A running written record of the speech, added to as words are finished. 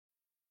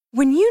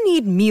When you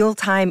need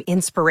mealtime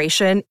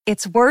inspiration,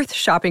 it's worth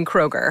shopping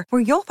Kroger,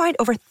 where you'll find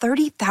over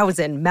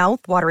 30,000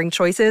 mouth-watering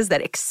choices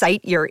that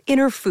excite your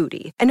inner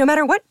foodie. And no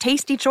matter what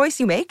tasty choice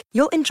you make,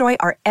 you'll enjoy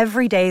our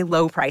everyday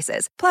low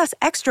prices, plus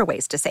extra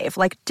ways to save,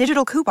 like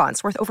digital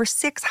coupons worth over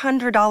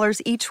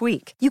 $600 each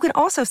week. You can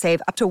also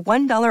save up to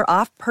 $1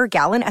 off per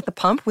gallon at the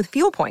pump with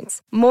fuel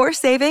points. More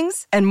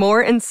savings and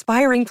more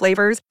inspiring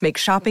flavors make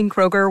shopping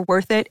Kroger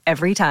worth it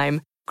every time.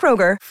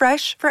 Kroger,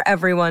 fresh for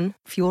everyone.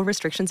 Fuel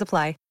restrictions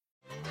apply.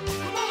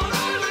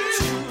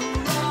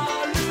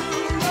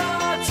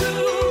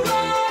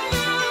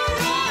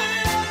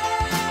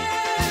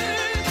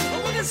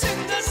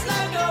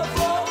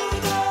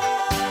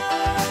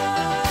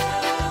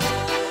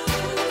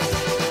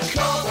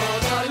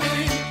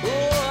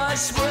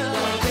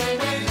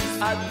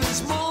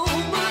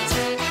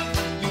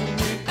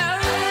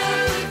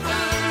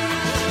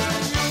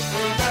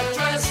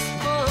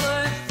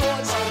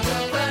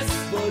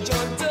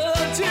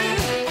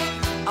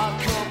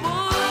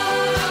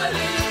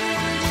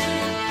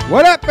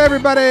 What up,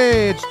 everybody?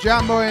 It's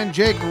John Boy and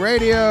Jake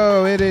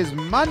Radio. It is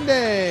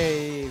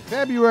Monday,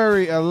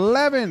 February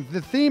 11th. The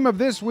theme of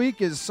this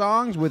week is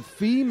songs with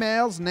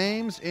females'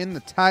 names in the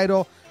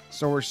title.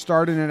 So we're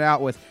starting it out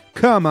with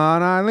Come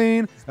On,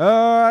 Eileen.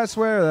 Oh, I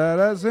swear that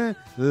I sing.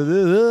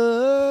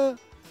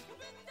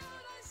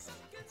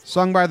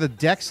 Sung by the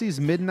Dexys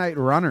Midnight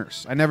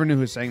Runners. I never knew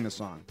who sang this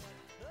song.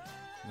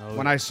 No.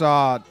 When I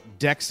saw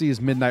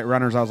Dexys Midnight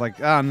Runners, I was like,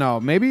 oh, no,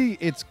 maybe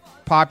it's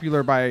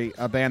popular by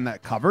a band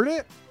that covered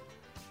it.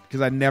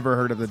 Because I never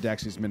heard of the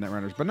Dexys Midnight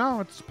Runners. But no,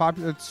 it's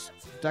popular. It's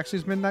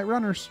Dexys Midnight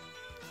Runners.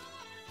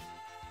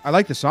 I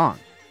like the song.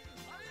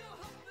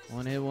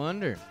 One hit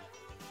wonder.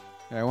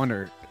 Yeah, I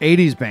wonder.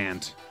 80s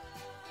band.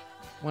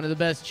 One of the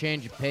best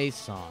change of pace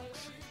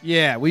songs.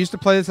 Yeah, we used to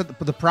play this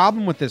but the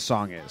problem with this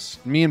song is,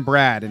 me and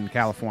Brad in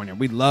California,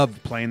 we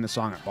loved playing this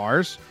song at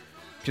bars.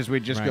 Because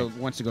we just go,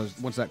 once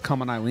that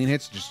Come On Eileen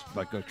hits, just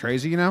like go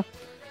crazy, you know?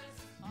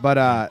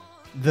 But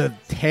the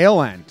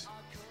tail end.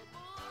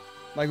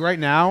 Like right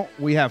now,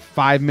 we have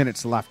 5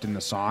 minutes left in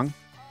the song,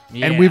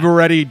 and we've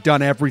already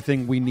done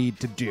everything we need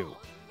to do.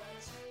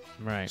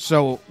 Right.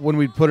 So when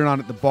we put it on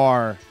at the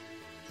bar,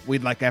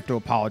 we'd like have to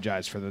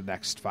apologize for the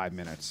next 5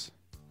 minutes.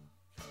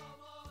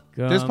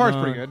 This part's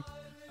pretty good.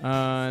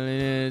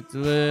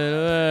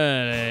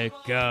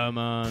 Come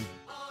on.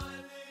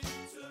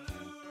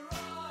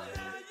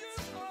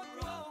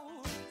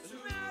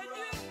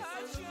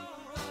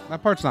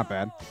 That part's not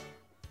bad.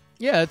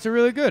 Yeah, it's a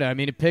really good. I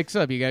mean, it picks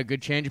up. You got a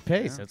good change of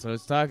pace. Yeah. That's what I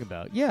was talking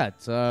about. Yeah,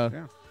 it's I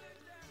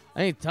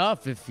think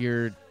tough if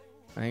your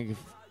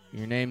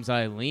name's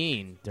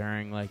Eileen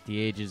during like the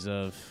ages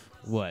of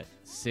what,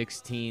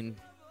 16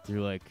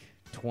 through like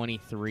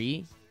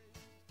 23.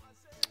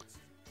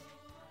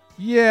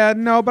 Yeah,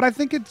 no, but I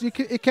think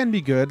it can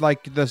be good.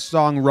 Like the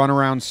song "Run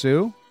Around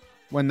Sue,"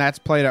 when that's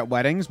played at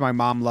weddings, my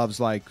mom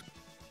loves it.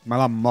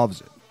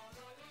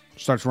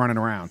 Starts running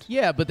around.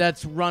 Yeah, but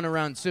that's "Run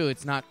Around Sue."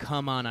 It's not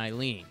 "Come On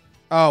Eileen."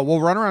 Oh,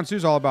 well, Run Around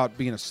Sue's all about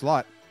being a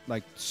slut,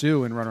 like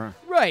Sue and Run Around.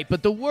 Right,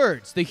 but the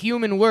words, the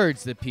human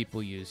words that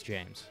people use,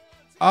 James.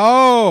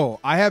 Oh,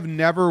 I have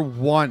never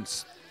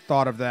once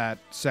thought of that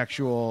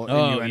sexual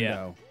innuendo.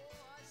 Yeah.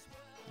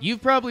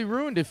 You've probably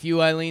ruined a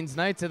few Eileen's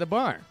nights at the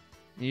bar.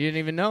 You didn't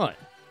even know it.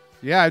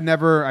 Yeah,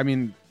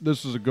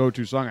 this was a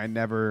go-to song. I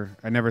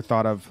never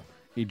thought of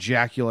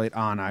ejaculate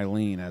on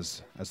Eileen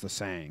as the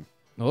saying.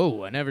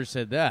 Oh, I never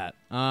said that.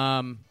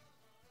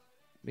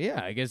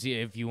 Yeah, I guess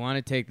if you want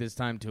to take this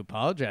time to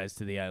apologize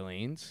to the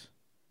Eileens.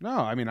 No,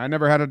 I mean, I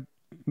never had a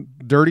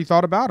dirty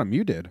thought about them.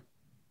 You did.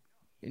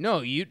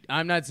 No,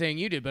 I'm not saying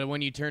you did, but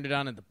when you turned it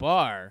on at the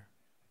bar,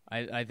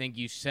 I think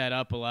you set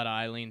up a lot of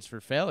Eileens for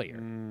failure.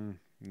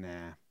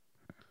 Nah.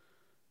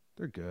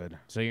 They're good.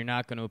 So you're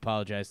not going to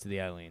apologize to the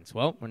Eileens.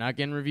 Well, we're not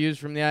getting reviews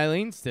from the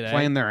Eileens today.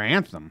 Playing their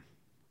anthem.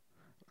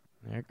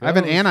 There it goes. I have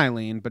an Aunt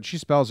Eileen, but she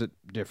spells it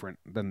different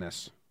than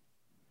this.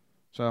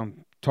 So,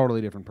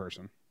 totally different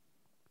person.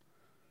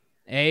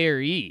 A or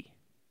E?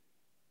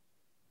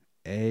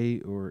 A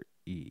or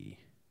E.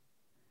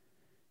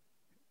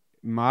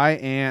 My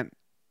aunt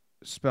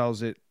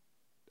spells it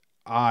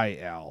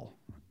I-L.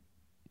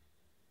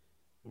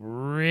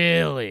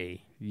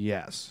 Really?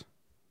 Yes.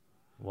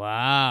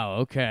 Wow,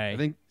 okay. I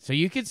think so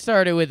you could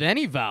start it with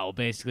any vowel,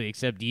 basically,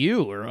 except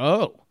U or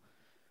O.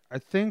 I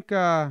think,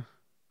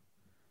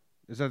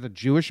 is that the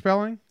Jewish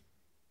spelling?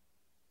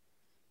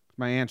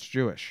 My aunt's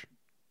Jewish.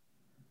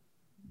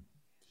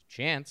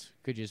 Chance.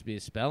 Could just be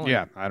a spelling.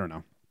 Yeah, I don't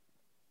know.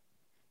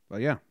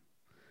 But yeah.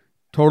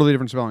 Totally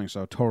different spelling,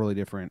 so totally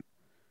different.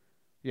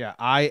 Yeah,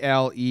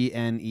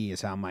 I-L-E-N-E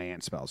is how my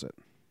aunt spells it.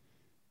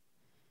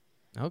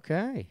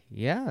 Okay.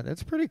 Yeah,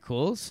 that's pretty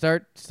cool.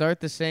 Start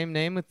the same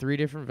name with 3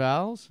 different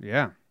vowels.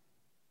 Yeah.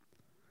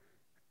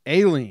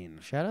 Aileen.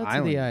 Shout out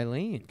to the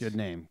Eileens. Good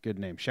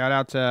name. Shout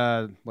out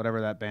to whatever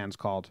that band's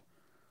called.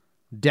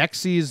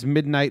 Dexys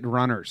Midnight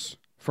Runners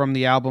from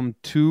the album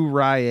To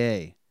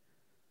Rye.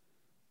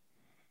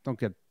 Don't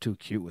get too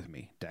cute with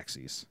me,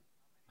 Dexys.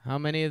 How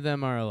many of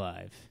them are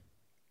alive?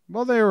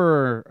 Well, they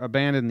were a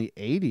band in the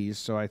 80s,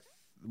 so I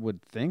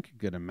would think a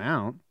good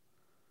amount.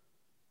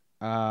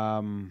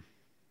 I'm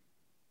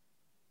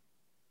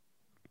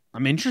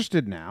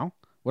interested now.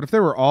 What if they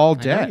were all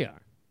dead? I know you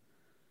are.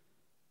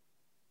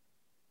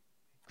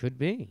 Could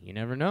be. You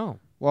never know.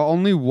 Well,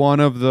 only one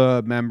of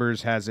the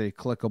members has a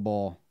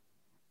clickable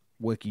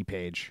wiki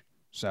page.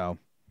 So,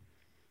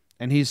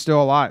 and he's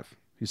still alive.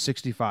 He's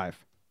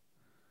 65.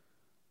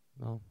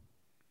 Well,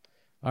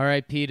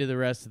 R.I.P. to the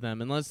rest of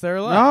them, unless they're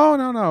alive.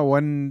 No.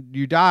 When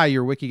you die,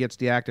 your wiki gets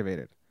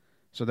deactivated.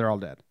 So they're all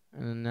dead.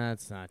 And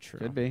that's not true.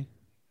 Could be.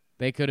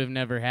 They could have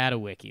never had a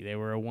wiki. They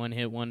were a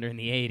one-hit wonder in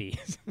the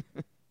 80s.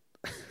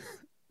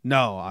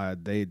 No,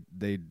 they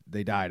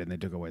died and they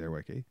took away their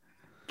wiki.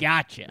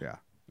 Gotcha. Yeah.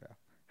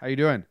 How you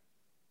doing?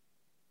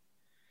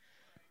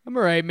 I'm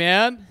all right,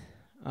 man.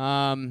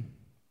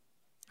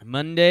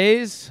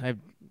 Mondays,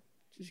 I'm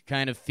just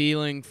kind of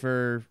feeling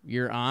for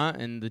your aunt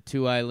and the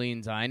two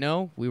Eileens I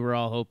know. We were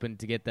all hoping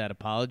to get that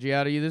apology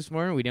out of you this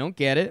morning. We don't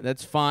get it.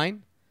 That's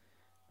fine.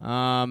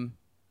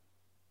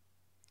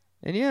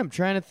 And yeah, I'm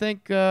trying to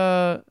think.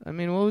 What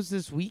was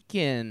this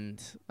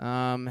weekend?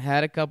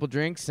 Had a couple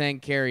drinks, sang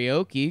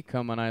karaoke.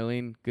 Come on,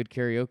 Eileen. Good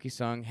karaoke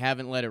song.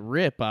 Haven't let it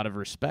rip out of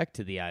respect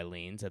to the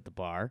Eileens at the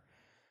bar.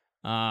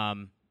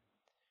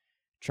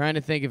 Trying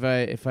to think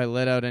if I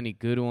let out any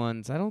good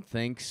ones. I don't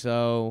think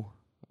so.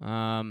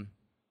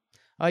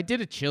 I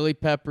did a Chili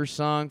Pepper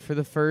song for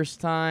the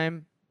first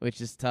time, which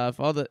is tough.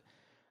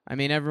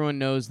 Everyone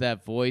knows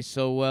that voice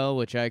so well,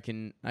 which I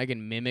can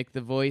mimic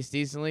the voice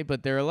decently,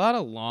 but there are a lot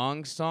of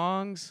long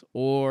songs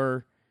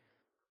or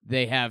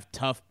they have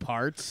tough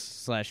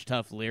parts /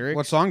 tough lyrics.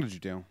 What song did you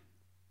do?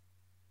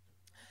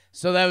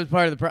 So that was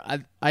part of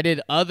the I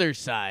did Other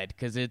Side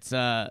because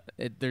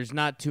there's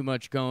not too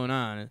much going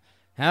on.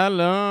 How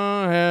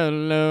long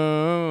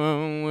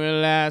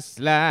will I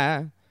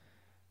slide?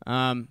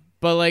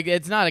 But like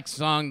it's not a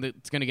song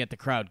that's gonna get the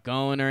crowd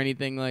going or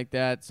anything like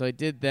that. So I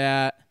did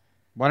that.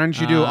 Why don't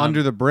you do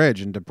Under the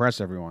Bridge and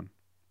depress everyone?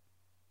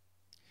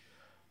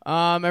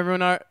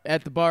 Everyone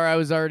at the bar I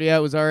was already at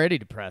was already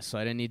depressed, so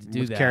I didn't need to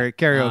do that.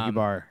 Karaoke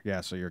bar.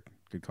 Yeah, so you're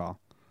good call.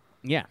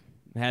 Yeah,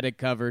 had it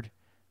covered.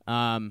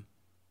 And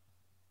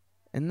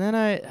then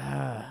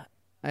I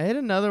had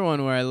another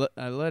one where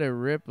I let it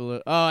rip a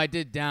little. Oh, I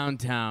did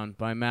Downtown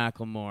by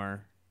Macklemore,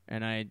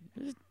 and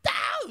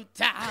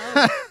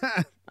Downtown.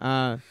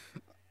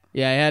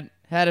 Yeah, I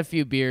had a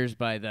few beers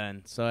by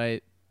then, so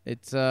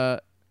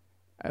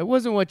it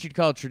wasn't what you'd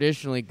call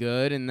traditionally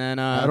good, and then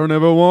I don't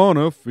ever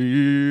wanna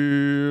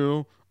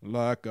feel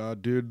like I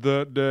did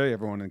that day.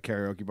 Everyone in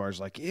karaoke bars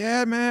like,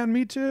 yeah, man,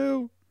 me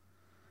too.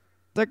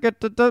 Live.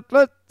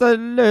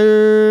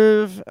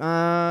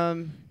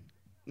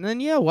 And then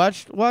yeah,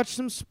 watch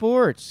some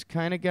sports.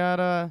 Kind of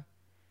got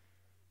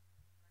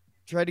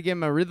tried to get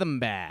my rhythm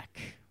back.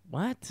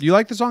 What? Do you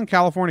like the song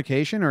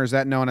Californication, or is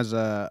that known as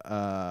a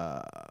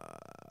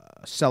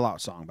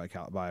sellout song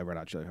by Red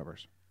Hot Chili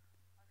Peppers?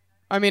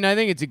 I mean, I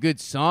think it's a good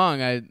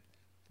song.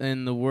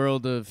 In the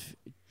world of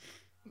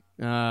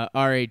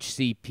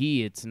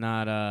RHCP, it's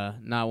not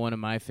one of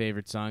my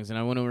favorite songs, and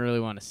I wouldn't really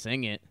want to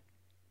sing it.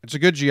 It's a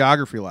good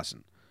geography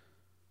lesson.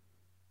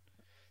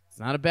 It's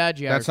not a bad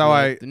geography. That's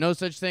how no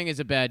such thing as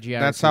a bad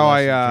geography. That's how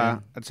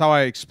lesson, that's how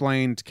I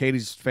explained.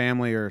 Katie's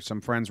family or some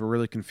friends were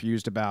really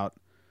confused about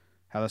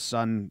how the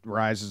sun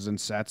rises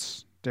and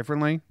sets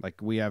differently.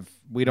 Like we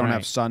don't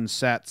have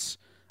sunsets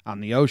on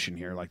the ocean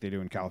here like they do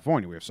in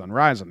California. We have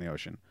sunrise on the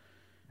ocean.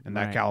 And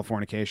that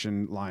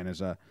Californication line is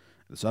the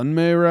sun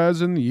may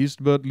rise in the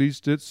east, but at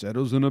least it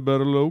settles in a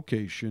better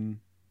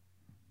location.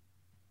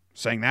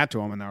 Saying that to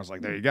him, and I was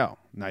like, there you go.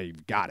 Now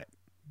you've got it.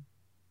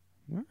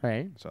 All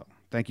right. So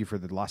thank you for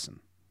the lesson,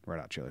 Red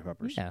Hot Chili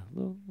Peppers. Yeah,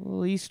 a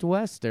little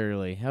east-west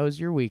early. How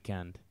was your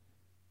weekend?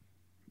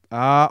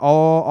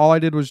 All I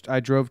did was I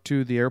drove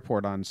to the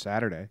airport on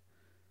Saturday,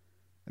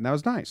 and that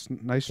was nice.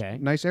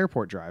 Nice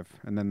airport drive,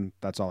 and then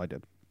that's all I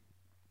did.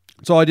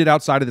 That's all I did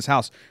outside of this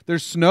house.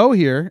 There's snow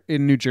here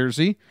in New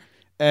Jersey,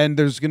 and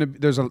there's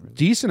a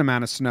decent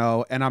amount of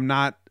snow, and I'm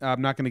not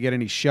gonna get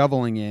any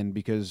shoveling in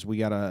because we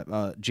got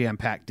a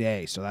jam-packed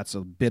day, so that's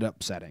a bit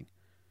upsetting.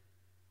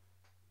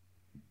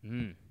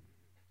 I'm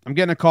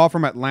getting a call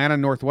from Atlanta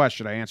Northwest.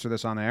 Should I answer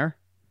this on air?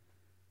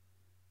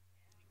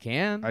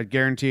 Can. I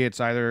guarantee it's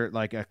either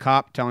like a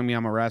cop telling me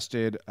I'm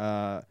arrested,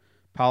 a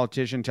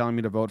politician telling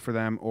me to vote for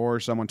them, or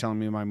someone telling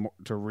me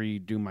to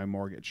redo my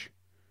mortgage.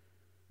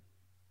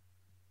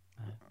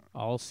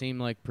 All seem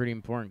like pretty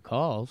important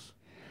calls.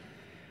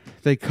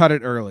 They cut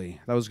it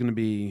early. That was going to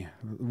be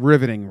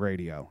riveting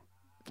radio.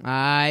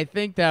 I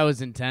think that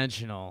was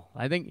intentional.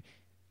 I think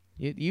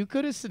you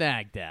could have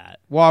snagged that.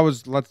 Well,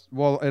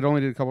 it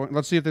only did a couple.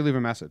 Let's see if they leave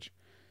a message.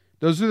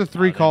 Those are the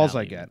three calls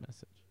I get.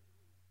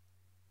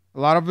 A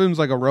lot of them's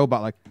like a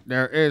robot. Like,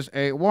 there is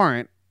a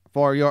warrant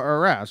for your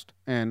arrest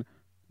in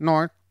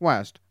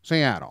Northwest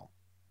Seattle.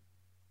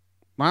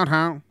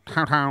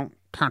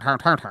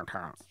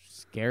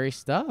 Scary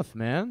stuff,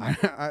 man.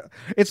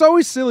 It's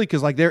always silly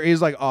because like there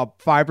is like a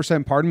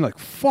 5% part of me like,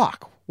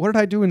 fuck, what did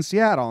I do in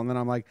Seattle? And then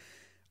I'm like,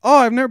 oh,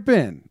 I've never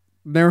been.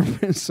 Never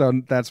been,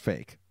 so that's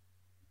fake.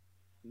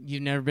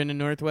 You've never been to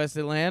Northwest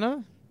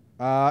Atlanta?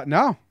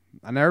 No.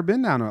 I've never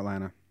been down to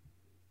Atlanta.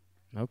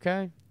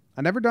 Okay.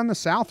 I've never done the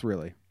South,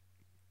 really.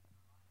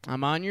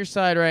 I'm on your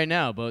side right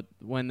now, but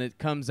when it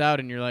comes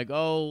out and you're like,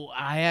 oh,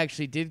 I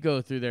actually did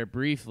go through there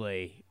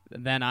briefly,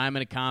 then I'm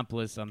an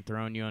accomplice. I'm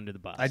throwing you under the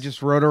bus. I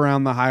just rode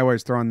around the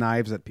highways throwing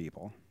knives at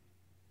people.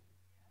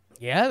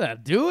 Yeah,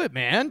 that'll do it,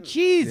 man.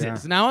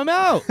 Jesus, Now I'm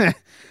out.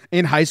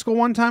 In high school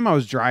one time, I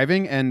was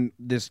driving, and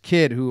this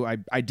kid who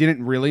I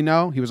didn't really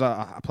know, he was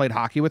played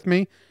hockey with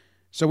me,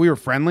 so we were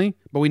friendly,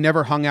 but we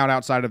never hung out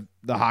outside of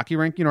the hockey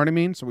rink, you know what I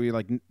mean? So we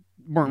weren't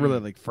really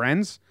like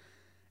friends.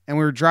 And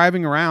we were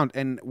driving around,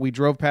 and we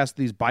drove past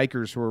these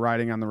bikers who were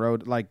riding on the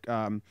road, like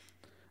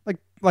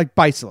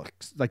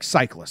bicyclists, like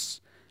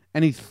cyclists.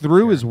 And he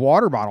threw his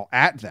water bottle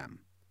at them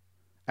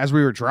as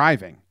we were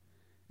driving,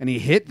 and he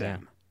hit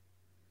them.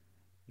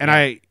 And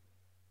I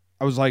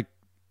was like,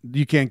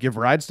 "You can't give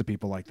rides to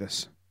people like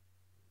this.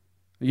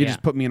 You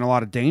just put me in a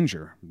lot of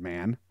danger,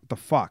 man. What the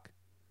fuck?"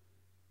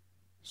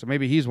 So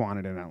maybe he's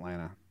wanted in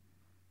Atlanta.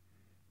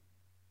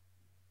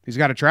 He's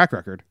got a track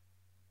record.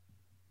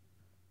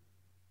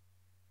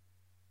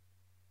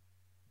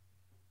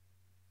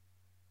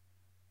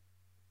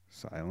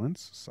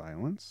 Silence.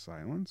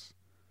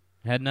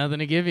 Had nothing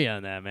to give you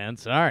on that, man.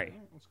 Sorry.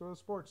 Let's go to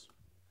sports.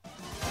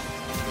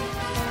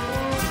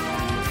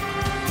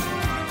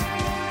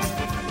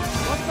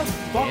 What the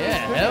fuck?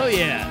 Yeah, hell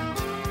yeah.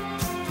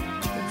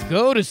 Let's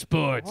go to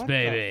sports,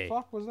 baby. What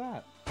the fuck was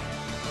that?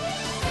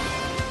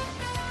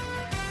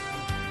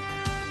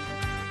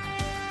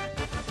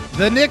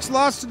 The Knicks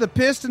lost to the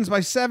Pistons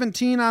by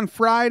 17 on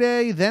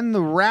Friday, then the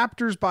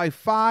Raptors by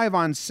 5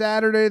 on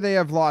Saturday. They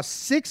have lost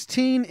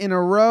 16 in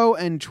a row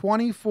and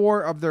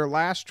 24 of their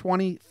last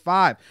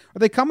 25. Are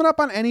they coming up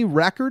on any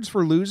records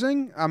for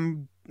losing?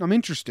 I'm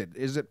interested.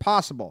 Is it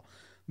possible?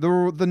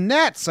 The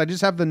Nets, I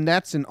just have the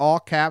Nets in all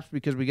caps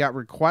because we got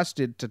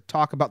requested to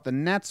talk about the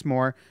Nets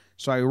more.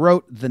 So I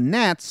wrote the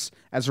Nets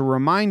as a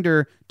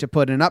reminder to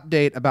put an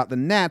update about the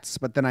Nets,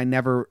 but then I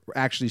never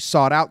actually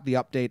sought out the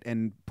update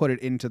and put it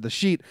into the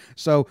sheet.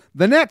 So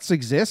the Nets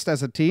exist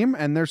as a team,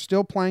 and they're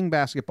still playing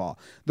basketball.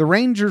 The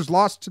Rangers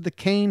lost to the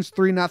Canes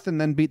 3-0,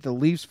 then beat the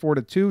Leafs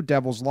 4-2.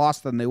 Devils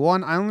lost, then they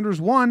won.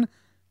 Islanders won,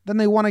 then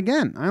they won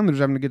again. Islanders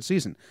having a good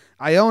season.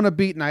 Iona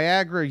beat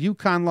Niagara.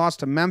 UConn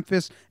lost to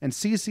Memphis. And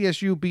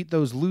CCSU beat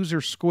those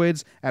loser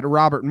Squids at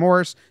Robert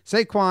Morris.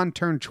 Saquon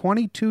turned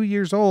 22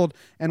 years old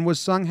and was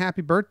sung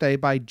happy birthday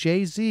by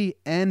Jay-Z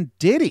and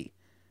Diddy.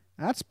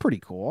 That's pretty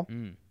cool.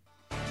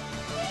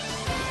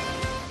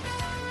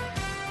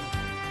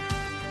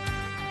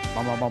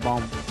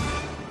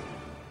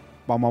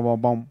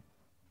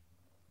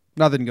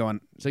 Nothing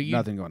going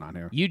on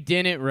here. You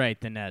didn't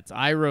write the Nets.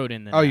 I wrote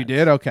in the Nets. Oh, you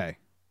did? Okay.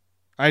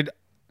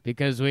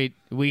 Because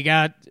we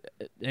got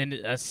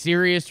a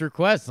serious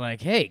request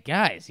like, hey,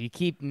 guys, you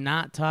keep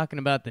not talking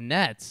about the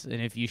Nets, and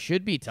if you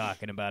should be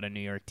talking about a New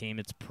York team,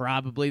 it's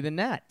probably the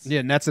Nets.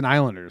 Yeah, Nets and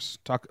Islanders.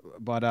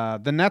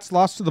 But the Nets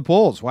lost to the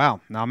Bulls.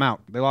 Wow, now I'm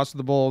out. They lost to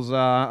the Bulls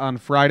on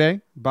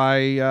Friday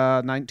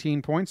by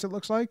 19 points, it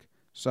looks like.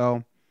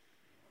 So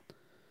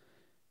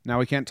now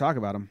we can't talk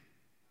about them.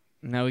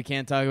 Now we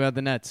can't talk about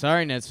the Nets.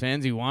 Sorry, Nets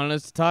fans. You wanted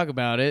us to talk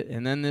about it,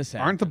 and then this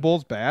happened. Aren't the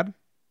Bulls bad?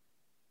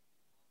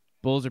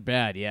 Bulls are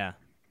bad, yeah,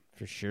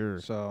 for sure.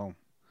 So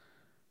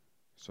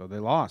they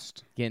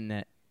lost. Getting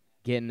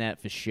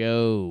that for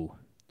show.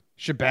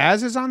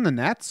 Shabazz is on the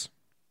Nets?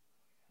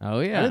 Oh,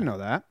 yeah. I didn't know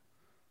that.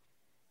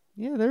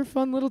 Yeah, they're a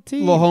fun little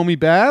team. Little homie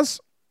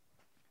Baz?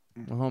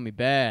 Little homie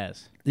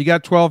Baz. You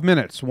got 12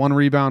 minutes, 1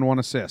 rebound, 1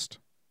 assist.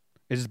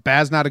 Is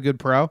Baz not a good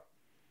pro?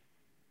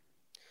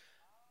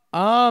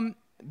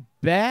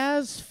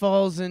 Baz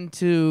falls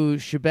into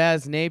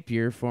Shabazz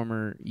Napier,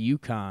 former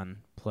UConn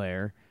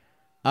player.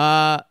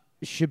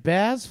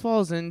 Shabazz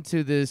falls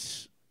into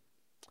this.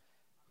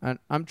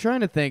 I'm trying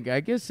to think. I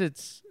guess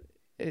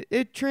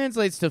it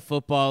translates to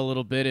football a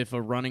little bit if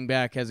a running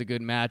back has a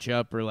good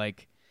matchup, or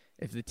like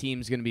if the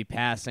team's going to be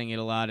passing it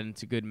a lot and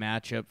it's a good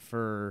matchup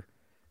for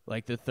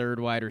like the third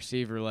wide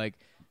receiver. Like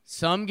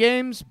some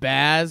games,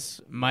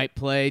 Baz might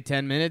play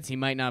 10 minutes. He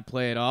might not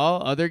play at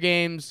all. Other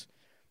games,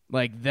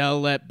 like they'll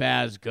let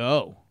Baz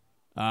go,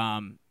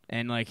 and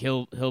like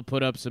he'll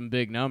put up some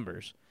big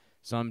numbers.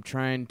 So I'm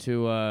trying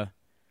to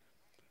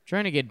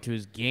get into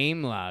his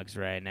game logs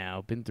right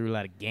now. Been through a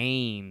lot of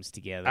games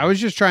together. I was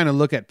just trying to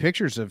look at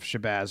pictures of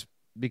Shabazz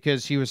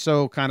because he was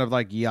so kind of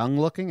like young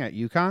looking at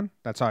UConn.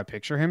 That's how I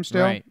picture him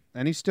still. Right.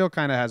 And he still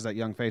kind of has that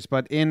young face.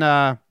 But in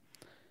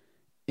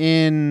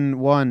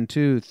 1,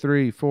 2,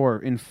 3,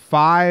 4, in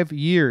 5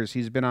 years,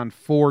 he's been on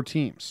 4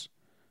 teams.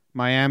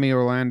 Miami,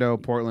 Orlando,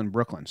 Portland,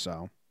 Brooklyn.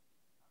 So.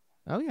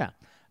 Oh, yeah.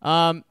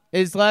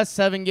 His last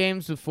 7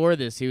 games before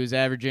this, he was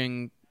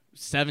averaging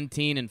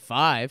 17 and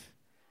 5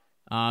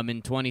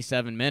 in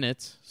 27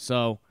 minutes.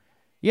 So,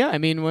 yeah, I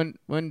mean,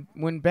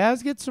 when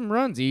Baz gets some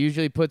runs, he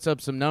usually puts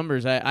up some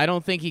numbers. I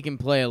don't think he can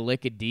play a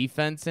lick of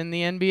defense in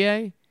the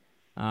NBA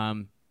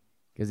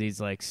because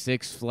he's like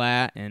 6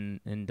 flat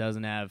and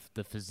doesn't have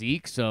the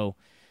physique. So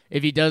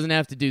if he doesn't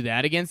have to do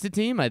that against the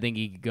team, I think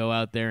he could go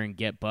out there and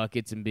get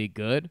buckets and be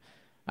good.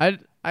 I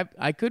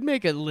could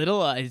make a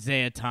little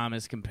Isaiah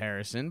Thomas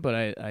comparison,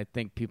 but I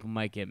think people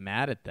might get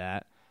mad at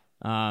that.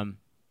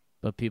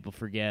 But people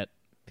forget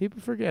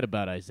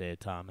about Isaiah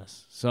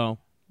Thomas. So,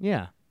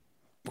 yeah.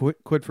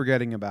 Quit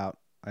forgetting about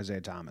Isaiah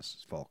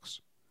Thomas,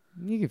 folks.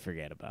 You can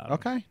forget about him.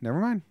 Okay, never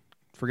mind.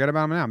 Forget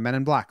about him now. Men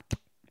in Black.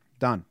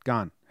 Done.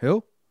 Gone.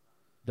 Who?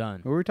 Done.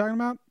 Who are we talking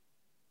about?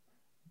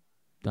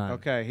 Done.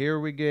 Okay, here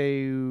we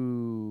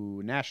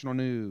go. National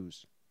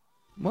news.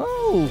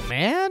 Whoa,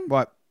 man.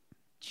 What?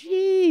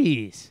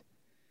 Jeez.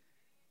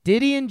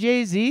 Diddy and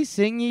Jay-Z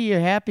sing you your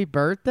happy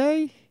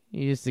birthday?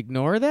 You just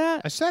ignore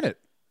that? I said it.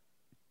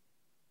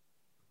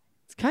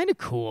 It's kind of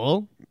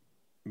cool.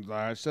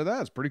 I said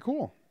that. It's pretty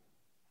cool.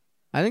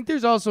 I think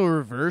there's also a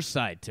reverse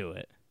side to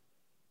it.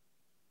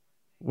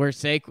 Where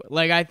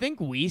I think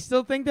we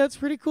still think that's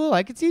pretty cool.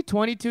 I could see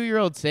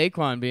 22-year-old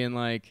Saquon being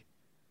like,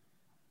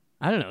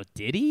 I don't know,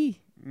 did he?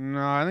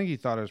 No, I think he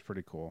thought it was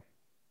pretty cool.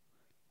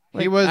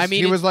 Like,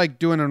 he was like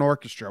doing an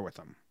orchestra with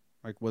him,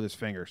 like with his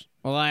fingers.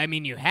 Well, I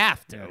mean, you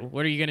have to. Yeah.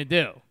 What are you going to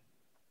do?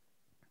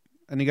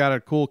 And he got a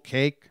cool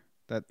cake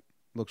that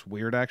looks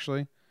weird,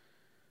 actually.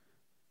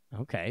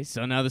 Okay,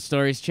 so now the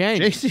story's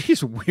changed.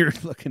 JC's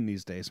weird looking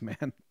these days,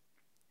 man.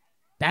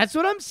 That's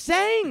what I'm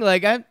saying.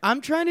 Like,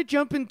 I'm trying to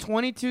jump in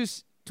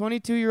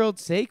 22-year-old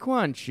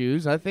Saquon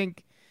shoes. I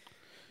think,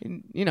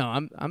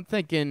 I'm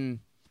thinking.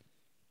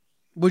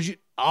 Would you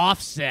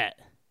Offset,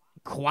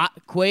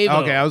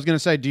 Quavo? Okay, I was gonna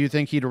say, do you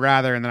think he'd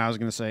rather? And then I was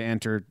gonna say,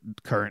 enter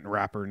current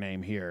rapper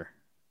name here.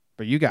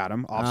 But you got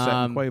him, Offset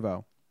and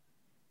Quavo.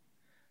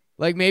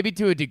 Like maybe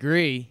to a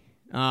degree.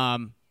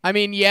 I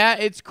mean, yeah,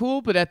 it's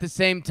cool, but at the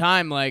same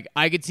time, like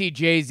I could see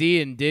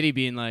Jay-Z and Diddy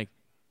being like,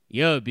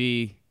 "Yo, it'd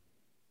be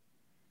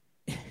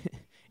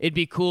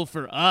cool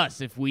for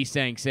us if we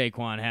sang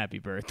Saquon Happy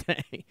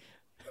Birthday."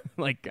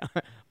 Like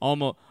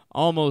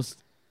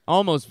almost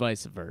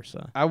vice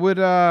versa. I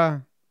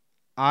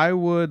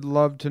would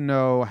love to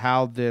know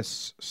how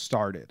this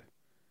started,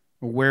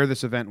 where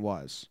this event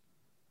was.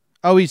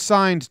 Oh, he's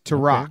signed to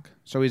Rock,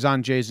 so he's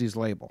on Jay-Z's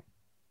label.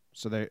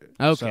 So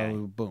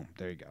boom,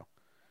 there you go.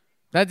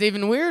 That's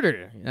even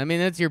weirder. I mean,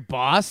 that's your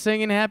boss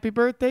singing Happy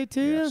Birthday to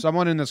you?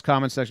 Someone in this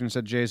comment section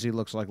said Jay-Z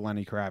looks like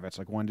Lenny Kravitz.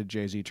 Like, when did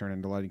Jay-Z turn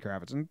into Lenny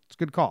Kravitz? And it's a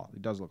good call. He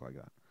does look like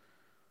that.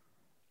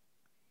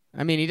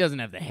 I mean, he doesn't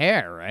have the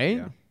hair,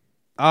 right?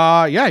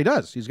 Yeah, he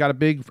does. He's got a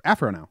big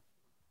afro now.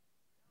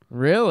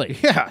 Really?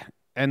 Yeah,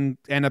 and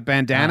a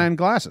bandana and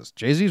glasses.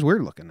 Jay-Z's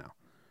weird looking now.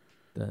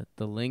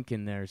 The link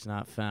in there is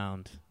not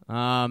found.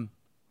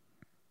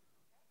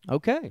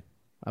 Okay,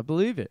 I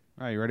believe it.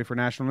 All right, you ready for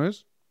national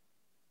news?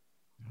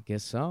 I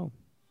guess so.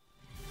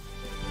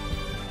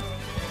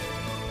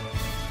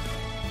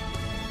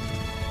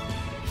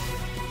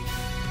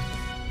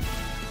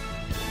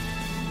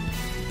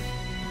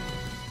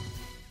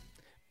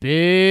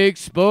 Big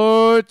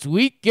sports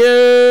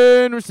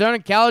weekend. We're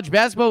starting college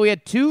basketball. We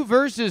had 2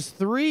 versus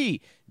 3.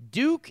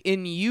 Duke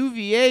and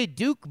UVA.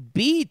 Duke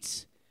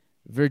beats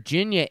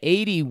Virginia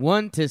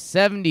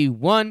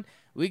 81-71.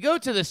 We go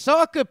to the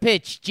soccer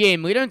pitch,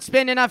 Jim. We don't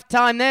spend enough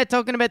time there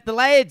talking about the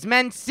lads.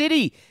 Man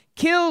City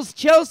kills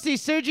Chelsea.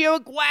 Sergio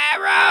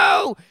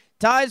Aguero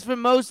ties for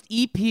most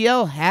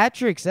EPL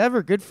hat-tricks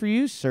ever. Good for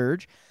you,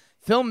 Serge.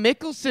 Phil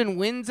Mickelson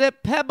wins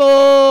at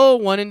Pebble.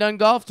 One and done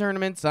golf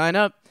tournament. Sign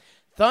up.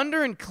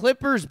 Thunder and the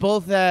Clippers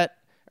both had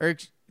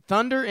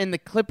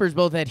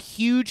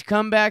huge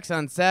comebacks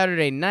on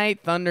Saturday night.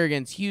 Thunder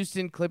against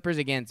Houston, Clippers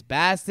against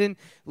Boston.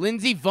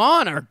 Lindsey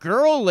Vonn, our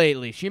girl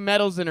lately, she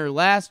medals in her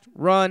last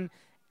run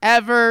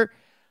ever.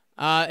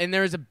 And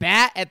there was a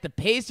bat at the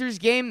Pacers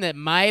game that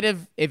might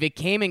have, if it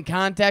came in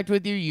contact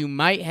with you, you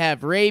might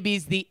have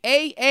rabies. The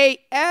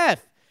AAF,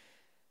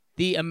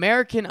 the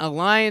American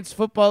Alliance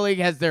Football League,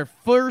 has their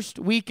first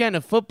weekend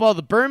of football.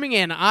 The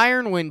Birmingham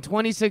Iron win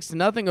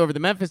 26-0 over the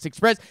Memphis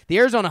Express. The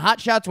Arizona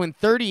Hotshots win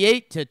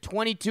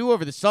 38-22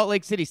 over the Salt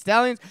Lake City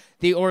Stallions.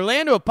 The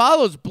Orlando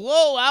Apollos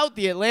blow out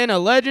the Atlanta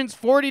Legends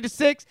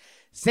 40-6.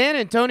 San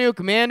Antonio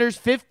Commanders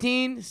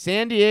 15,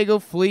 San Diego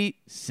Fleet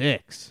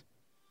 6.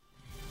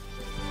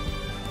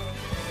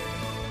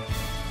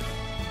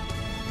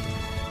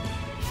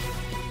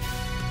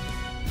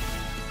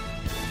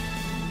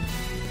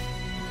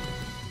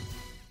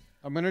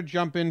 I'm going to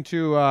jump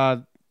into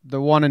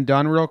the one and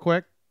done real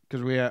quick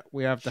because we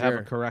have to have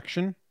a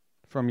correction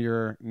from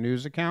your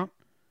news account.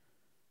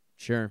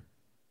 Sure.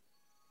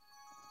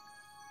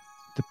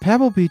 The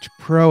Pebble Beach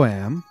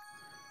Pro-Am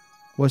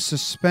was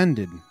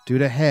suspended due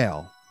to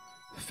hail.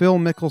 Phil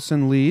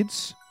Mickelson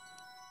leads.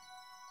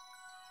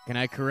 Can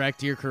I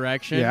correct your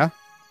correction? Yeah.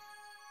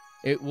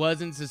 It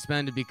wasn't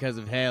suspended because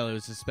of hail. It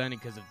was suspended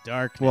because of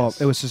darkness. Well,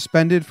 it was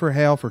suspended for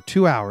hail for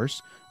 2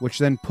 hours, which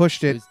then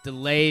pushed it. It was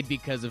delayed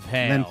because of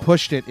hail. Then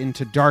pushed it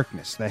into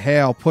darkness. The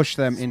hail pushed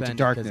them into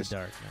darkness. Because of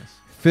darkness.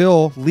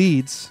 Phil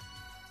leads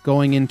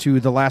going into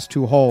the last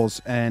 2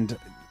 holes, and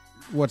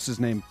what's his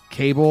name?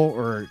 Cable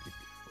or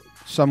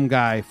some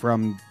guy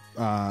from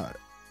a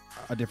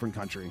different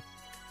country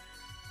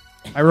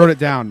I wrote it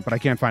down, but I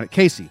can't find it.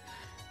 Casey.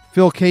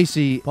 Paul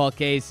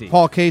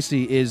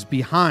Casey is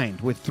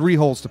behind with 3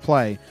 holes to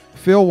play.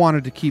 Phil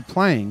wanted to keep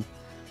playing,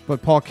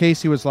 but Paul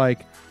Casey was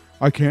like,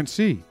 I can't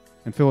see.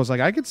 And Phil was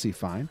like, I can see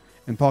fine.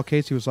 And Paul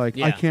Casey was like,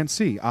 I can't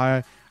see.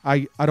 I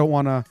don't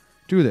want to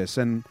do this.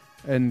 And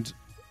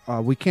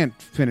we can't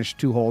finish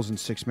 2 holes in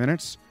 6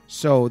 minutes.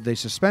 So they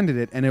suspended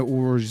it, and it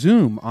will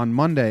resume on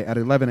Monday at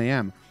 11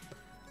 a.m.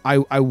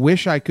 I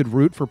wish I could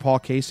root for Paul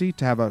Casey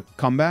to have a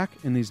comeback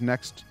in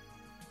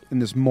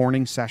this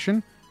morning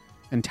session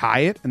and tie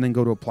it and then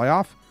go to a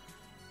playoff.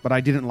 But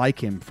I didn't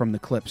like him from the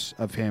clips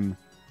of him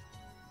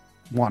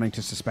wanting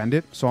to suspend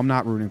it. So I'm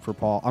not rooting for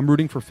Paul. I'm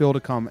rooting for Phil to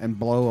come and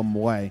blow him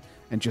away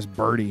and just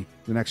birdie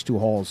the next 2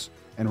 holes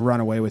and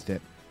run away with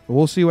it. But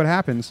we'll see what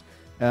happens.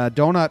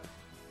 Donut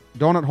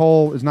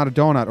hole is not a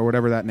donut or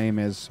whatever that name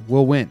is.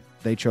 Will win.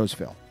 They chose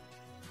Phil.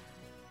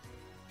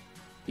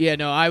 Yeah,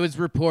 no, I was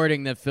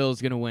reporting that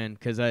Phil's going to win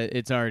because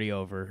it's already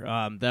over.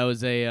 That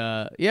was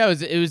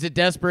it was a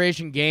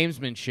desperation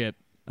gamesmanship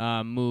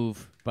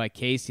move by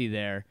Casey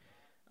there.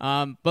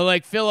 But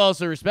like Phil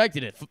also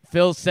respected it.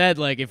 Phil said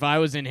like if I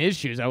was in his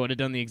shoes, I would have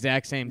done the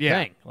exact same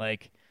thing.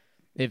 Like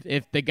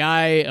if the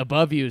guy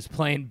above you is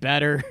playing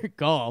better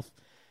golf,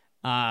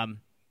 and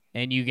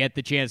you get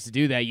the chance to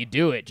do that, you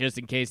do it just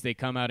in case they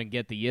come out and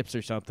get the yips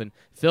or something.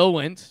 Phil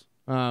wins.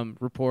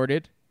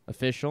 Reported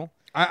official.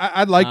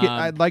 I'd like it.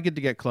 I'd like it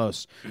to get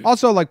close.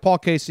 Also, like Paul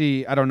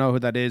Casey, I don't know who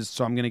that is,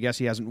 so I'm going to guess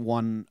he hasn't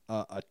won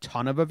a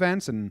ton of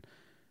events, and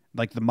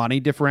like the money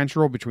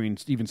differential between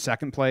even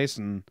second place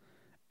and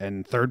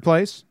third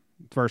place,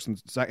 first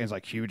and second, is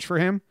like huge for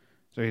him.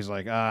 So he's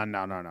like,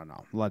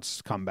 no,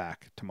 let's come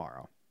back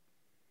tomorrow.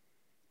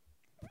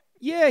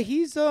 Yeah,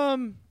 he's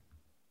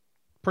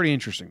pretty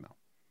interesting though.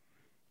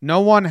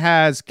 No one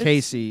has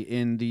Casey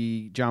in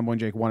the John Boy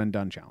and Jake one and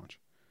done challenge.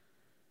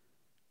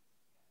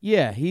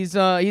 Yeah, he's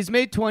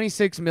made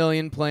 $26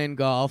 million playing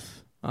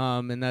golf,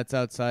 and that's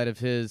outside of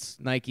his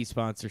Nike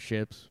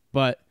sponsorships.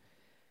 But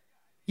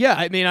yeah,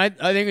 I mean, I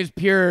think it's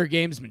pure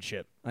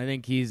gamesmanship. I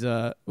think he's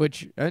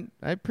which I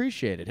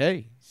appreciate it.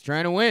 Hey, he's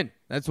trying to win.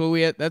 That's what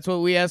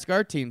we ask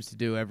our teams to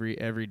do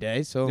every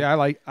day. So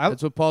yeah,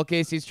 that's what Paul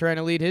Casey's trying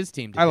to lead his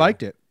team to do. I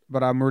liked it,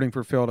 but I'm rooting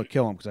for Phil to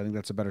kill him because I think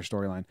that's a better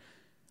storyline.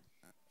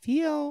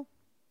 Phil,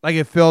 like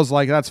it feels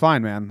like that's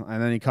fine, man,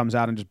 and then he comes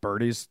out and just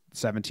birdies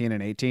 17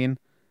 and 18.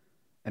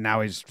 And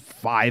now he's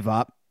 5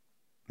 up,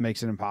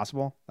 makes it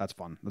impossible. That's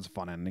fun. That's a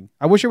fun ending.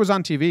 I wish it was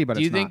on TV, but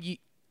it's not. Do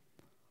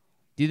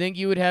you think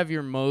you would have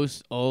your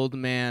most old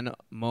man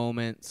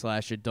moment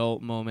 /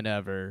 adult moment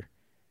ever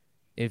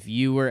if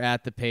you were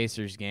at the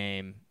Pacers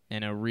game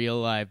and a real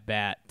live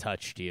bat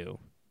touched you?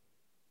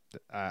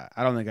 I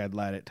don't think I'd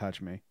let it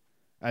touch me.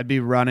 I'd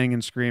be running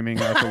and screaming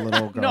like a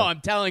little girl. No,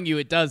 I'm telling you,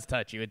 it does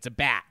touch you. It's a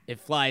bat.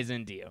 It flies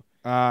into you.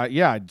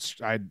 Yeah,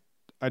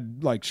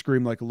 I'd like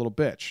scream like a little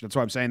bitch. That's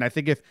what I'm saying. I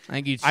think you'd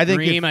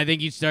scream. I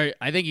think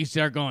you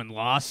start going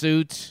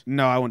lawsuits.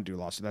 No, I wouldn't do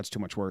lawsuit. That's too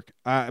much work.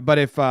 But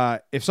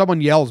if someone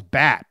yells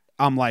bat,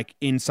 I'm like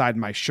inside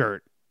my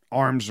shirt.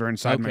 Arms are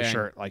inside my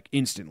shirt like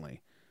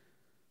instantly.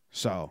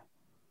 So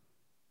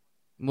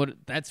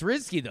that's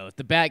risky though. If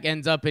the bat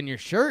ends up in your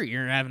shirt,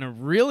 you're having a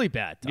really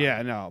bad time.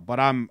 Yeah, no. But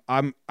I'm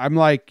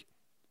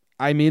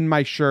in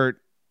my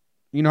shirt.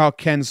 You know how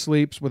Ken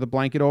sleeps with a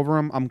blanket over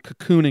him? I'm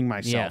cocooning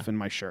myself in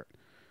my shirt.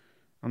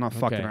 I'm not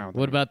fucking around.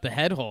 What about the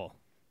head hole?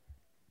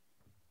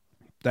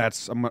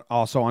 I'm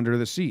also under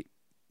the seat,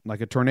 like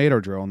a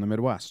tornado drill in the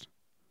Midwest.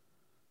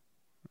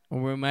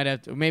 Or we might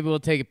have to. Maybe we'll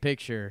take a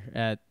picture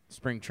at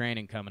spring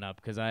training coming up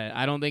because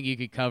I don't think you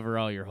could cover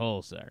all your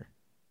holes there.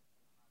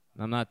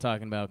 I'm not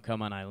talking about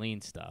come on Eileen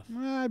stuff.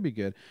 That'd be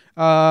good.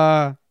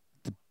 I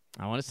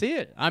want to see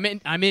it.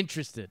 I'm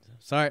interested.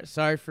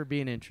 Sorry for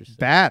being interested.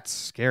 Bats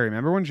scary.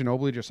 Remember when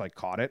Ginobili just like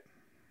caught it?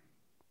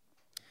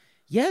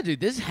 Yeah, dude,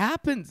 this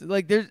happens.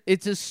 Like,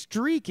 it's a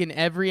streak in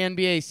every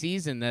NBA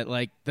season that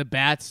like the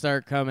bats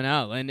start coming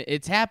out, and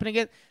it's happening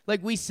at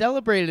like we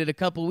celebrated it a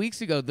couple weeks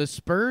ago. The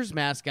Spurs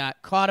mascot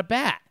caught a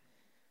bat.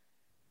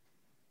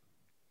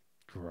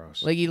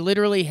 Gross. Like he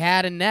literally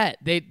had a net.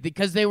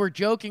 Because they were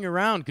joking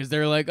around because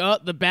they're like, oh,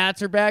 the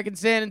bats are back in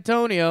San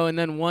Antonio, and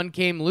then one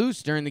came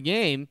loose during the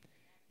game,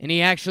 and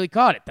he actually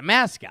caught it. The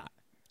mascot.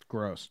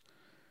 Gross.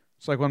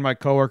 It's like when my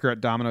coworker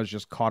at Domino's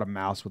just caught a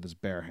mouse with his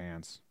bare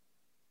hands.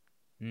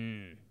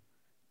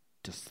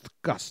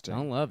 Disgusting. I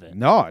don't love it.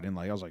 No, I didn't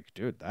like it. I was like,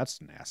 dude,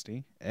 that's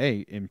nasty.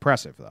 Hey,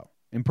 impressive, though.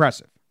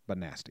 Impressive, but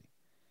nasty.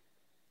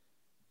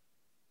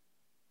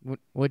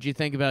 What'd you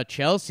think about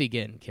Chelsea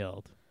getting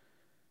killed?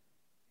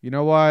 You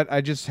know what?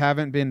 I just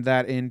haven't been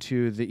that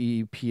into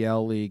the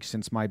EPL league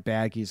since my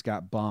baggies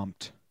got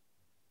bumped.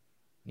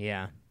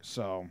 Yeah.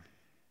 So,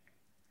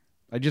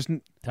 I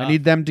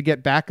need them to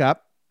get back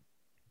up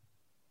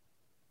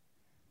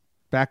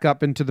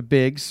into the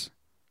bigs.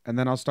 And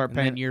then I'll start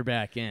paying. And then you're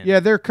back in. Yeah,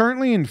 they're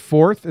currently in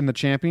 4th in the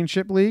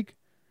championship league.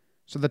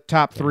 So the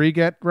top 3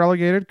 get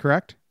relegated,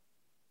 correct?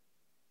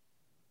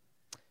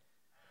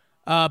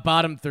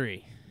 Bottom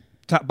 3.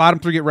 Bottom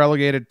 3 get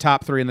relegated.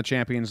 Top 3 in the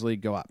Champions League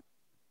go up.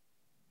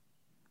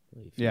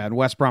 Yeah, and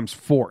West Brom's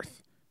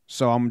 4th.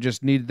 So I'm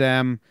just need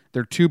them.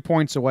 They're 2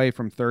 points away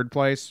from 3rd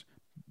place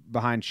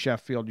behind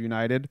Sheffield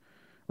United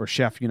or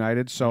Sheff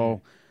United.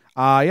 So,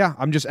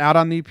 I'm just out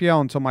on the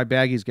EPL until my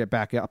Baggies get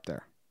back up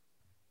there.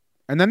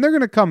 And then they're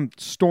going to come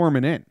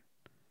storming in.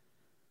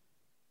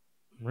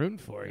 I'm rooting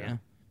for you.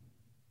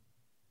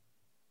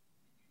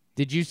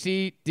 Did you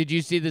see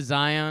the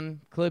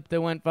Zion clip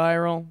that went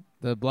viral?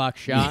 The block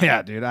shot?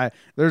 Yeah, dude.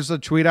 There's a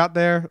tweet out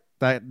there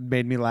that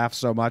made me laugh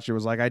so much. It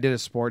was like, I did a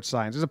sports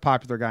science. There's a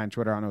popular guy on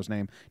Twitter, I don't know his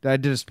name. I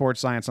did a sports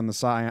science on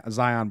the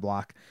Zion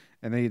block.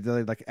 And then he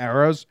did like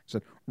arrows.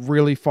 Said,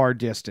 really far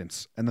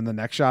distance. And then the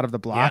next shot of the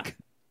block,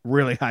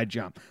 really high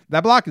jump.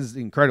 That block is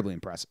incredibly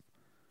impressive.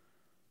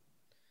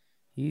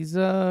 He's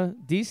a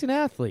decent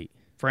athlete.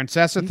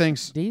 Francesa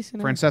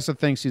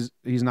thinks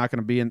he's not going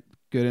to be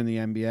good in the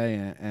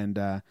NBA.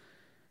 And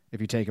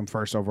if you take him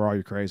first overall,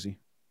 you're crazy.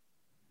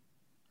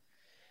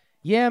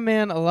 Yeah,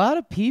 man, a lot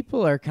of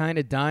people are kind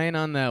of dying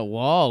on that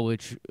wall,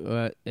 which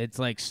it's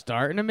like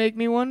starting to make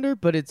me wonder,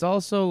 but it's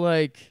also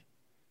like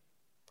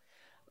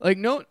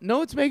no,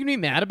 it's making me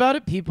mad about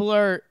it. People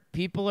are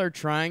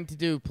trying to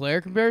do player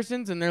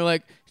comparisons, and they're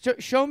like,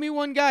 show me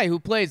one guy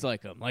who plays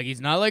like him. Like, he's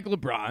not like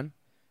LeBron.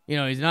 You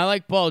know, he's not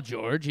like Paul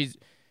George. He's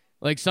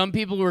like, some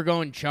people were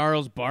going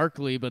Charles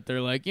Barkley, but they're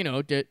like,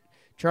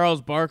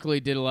 Charles Barkley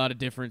did a lot of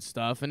different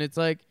stuff, and it's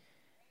like,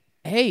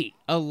 hey,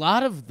 a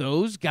lot of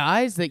those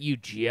guys that you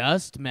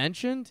just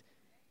mentioned,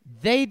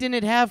 they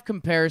didn't have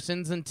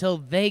comparisons until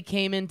they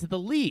came into the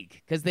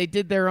league because they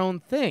did their own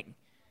thing.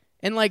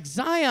 And, like,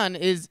 Zion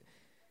is,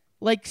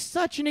 like,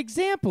 such an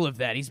example of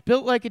that. He's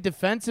built like a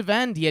defensive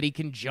end, yet he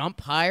can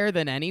jump higher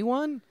than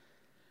anyone.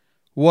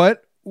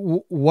 What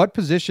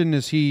position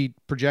is he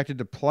projected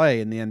to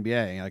play in the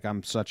NBA? Like,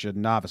 I'm such a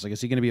novice. Like,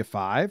 is he going to be a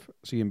 5?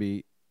 Is he going to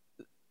be...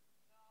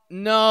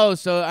 No,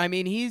 so, I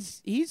mean,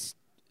 he's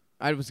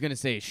I was going to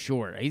say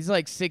short. He's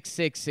like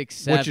 6'6",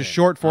 6'7". Which is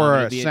short for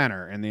a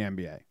center in the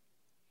NBA.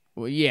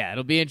 Well, yeah,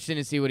 it'll be interesting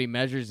to see what he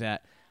measures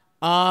at.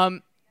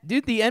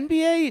 Dude, the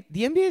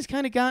NBA's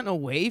kind of gotten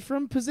away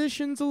from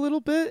positions a little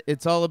bit.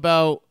 It's all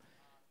about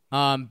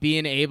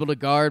being able to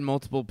guard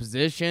multiple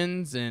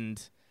positions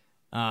and,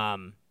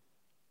 kind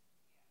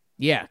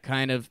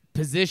of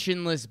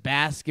positionless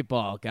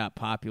basketball got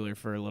popular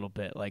for a little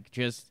bit. Like,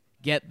 just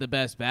get the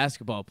best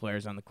basketball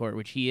players on the court,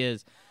 which he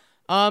is.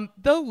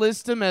 They'll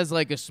list him as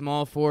like a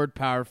small forward,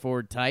 power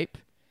forward type.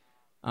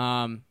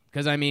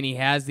 Because, I mean, he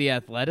has the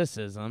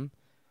athleticism.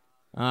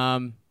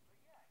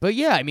 But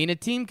yeah, I mean, a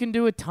team can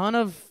do a ton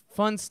of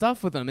fun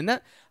stuff with him. And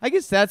that, I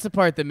guess that's the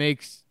part that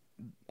make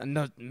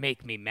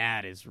me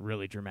mad is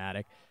really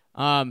dramatic.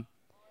 But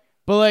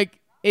like,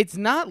 it's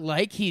not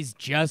like he's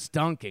just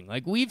dunking.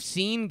 Like, we've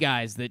seen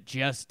guys that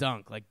just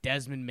dunk. Like,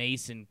 Desmond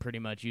Mason pretty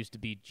much used to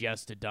be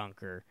just a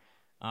dunker.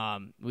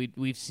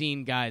 We've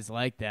seen guys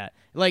like that.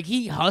 Like,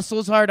 he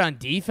hustles hard on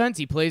defense.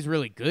 He plays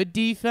really good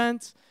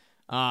defense.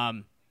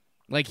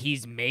 Like,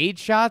 he's made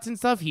shots and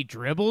stuff. He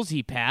dribbles.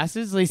 He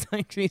passes. He's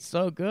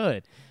so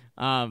good.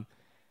 I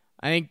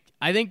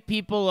think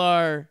people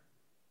are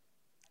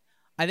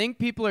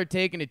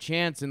taking a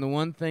chance. And the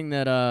one thing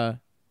that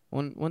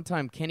one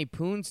time Kenny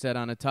Poon said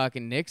on a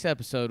Talking Knicks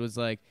episode was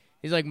like,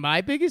 he's like,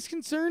 my biggest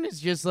concern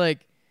is just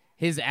like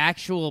his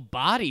actual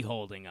body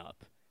holding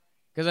up.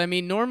 Because, I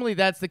mean, normally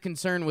that's the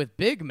concern with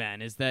big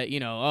men is that,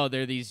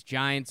 they're these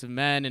giants of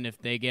men, and if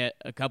they get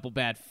a couple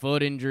bad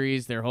foot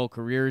injuries, their whole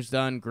career's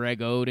done. Greg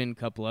Oden, a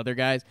couple other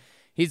guys.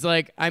 He's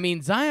like, I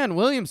mean, Zion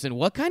Williamson,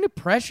 what kind of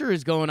pressure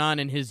is going on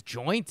in his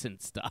joints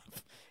and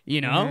stuff?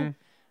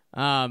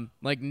 Mm-hmm.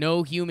 Like,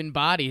 no human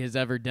body has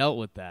ever dealt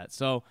with that.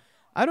 So,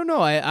 I don't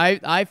know.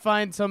 I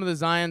find some of the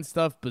Zion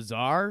stuff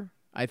bizarre.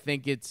 I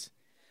think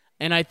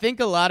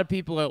a lot of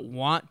people that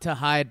want to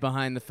hide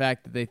behind the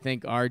fact that they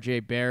think R.J.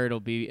 Barrett will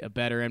be a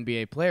better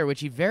NBA player, which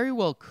he very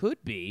well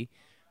could be.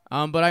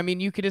 But, I mean,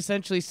 you could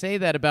essentially say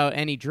that about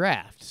any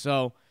draft.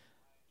 So,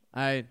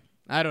 I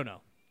don't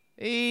know.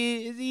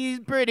 He's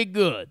pretty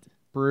good.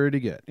 Pretty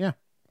good, yeah.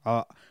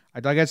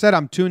 Like I said,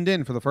 I'm tuned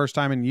in for the first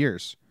time in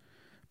years.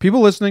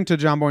 People listening to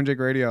John Boy and Jake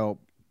Radio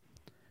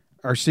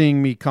are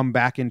seeing me come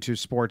back into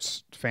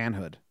sports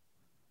fanhood.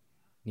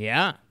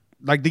 Yeah.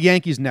 Like, the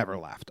Yankees never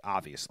left,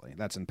 obviously.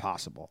 That's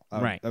impossible.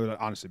 Right. That would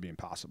honestly be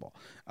impossible.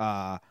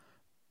 But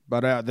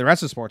the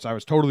rest of sports, I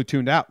was totally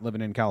tuned out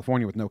living in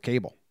California with no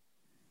cable.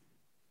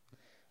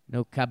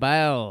 No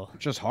cable.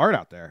 It's just hard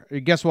out there.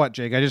 Guess what,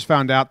 Jake? I just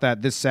found out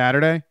that this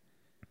Saturday,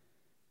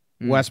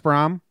 West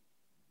Brom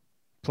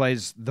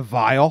plays the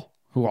Vile,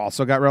 who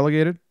also got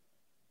relegated.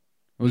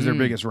 Who's their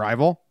biggest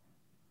rival?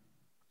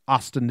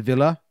 Aston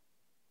Villa.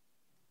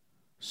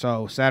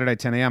 So, Saturday,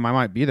 10 a.m., I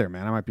might be there,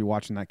 man. I might be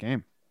watching that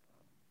game.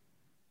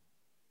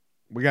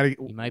 We gotta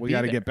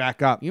get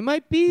back up. You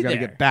might be there. We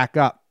gotta get back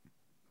up.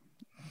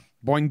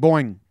 Boing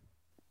boing.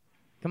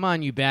 Come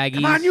on, you baggies.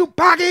 Come on, you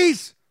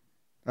baggies.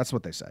 That's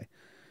what they say.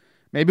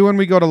 Maybe when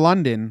we go to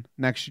London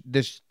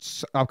this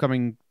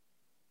upcoming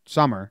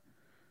summer,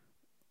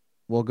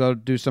 we'll go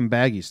do some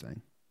baggies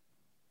thing.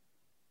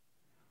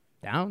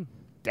 Down.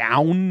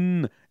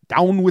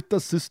 Down with the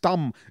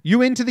system.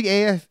 You into the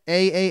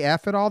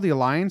AAF at all, the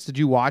Alliance? Did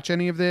you watch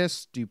any of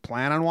this? Do you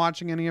plan on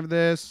watching any of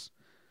this?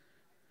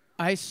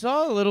 I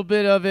saw a little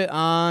bit of it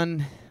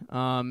on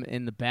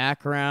in the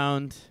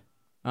background.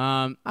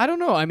 I don't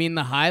know. I mean,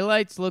 the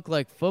highlights look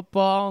like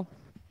football.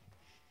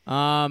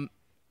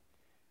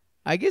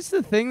 I guess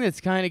the thing that's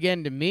kind of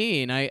getting to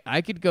me, and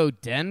I could go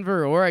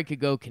Denver or I could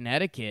go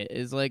Connecticut,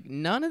 is like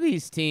none of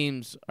these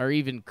teams are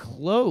even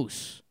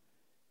close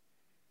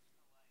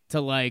to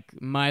like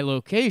my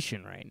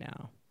location right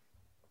now.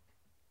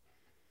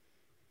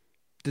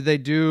 Did they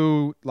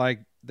do like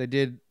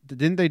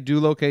didn't they do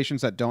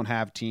locations that don't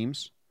have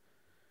teams?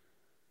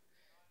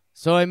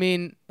 So I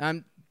mean,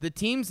 the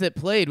teams that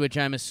played, which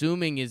I'm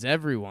assuming is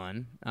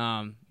everyone,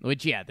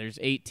 which yeah, there's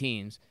 8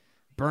 teams.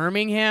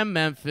 Birmingham,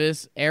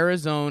 Memphis,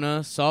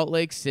 Arizona, Salt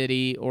Lake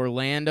City,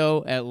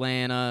 Orlando,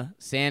 Atlanta,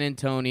 San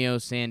Antonio,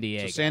 San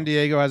Diego. So San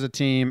Diego has a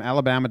team.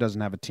 Alabama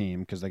doesn't have a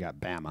team because they got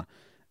Bama.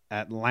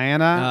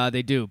 Atlanta.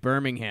 They do.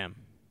 Birmingham.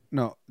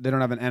 No, they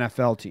don't have an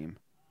NFL team.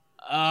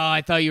 Oh,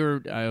 I thought you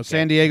were okay.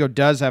 San Diego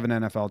does have an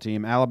NFL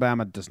team.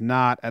 Alabama does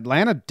not.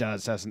 Atlanta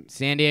hasn't.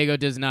 San Diego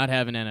does not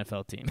have an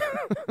NFL team.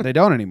 They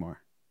don't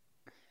anymore.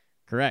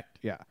 Correct.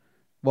 Yeah.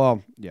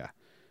 Well, yeah.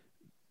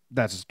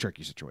 That's a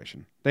tricky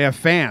situation. They have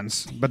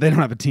fans, but they don't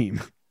have a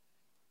team.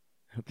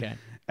 Okay.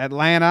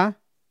 Atlanta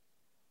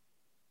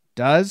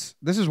does.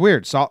 This is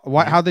weird.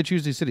 How'd they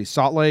choose these cities?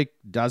 Salt Lake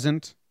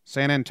doesn't.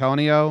 San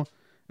Antonio,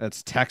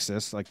 that's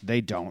Texas. Like,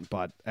 they don't,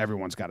 but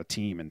everyone's got a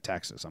team in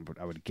Texas,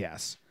 I would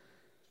guess.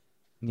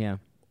 Yeah.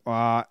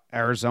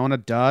 Arizona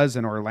does,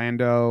 and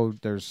Orlando,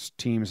 there's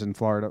teams in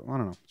Florida. I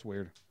don't know. It's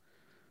weird.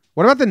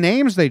 What about the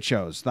names they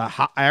chose?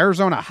 The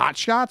Arizona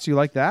Hotshots? You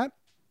like that?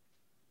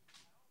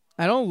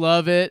 I don't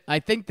love it. I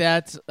think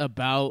that's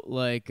about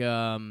like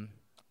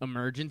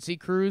emergency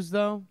crews,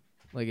 though.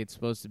 Like it's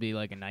supposed to be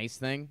like a nice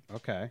thing.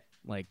 Okay.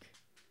 Like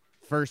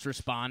first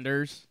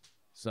responders.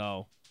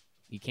 So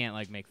you can't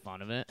like make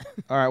fun of it.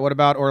 All right. What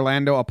about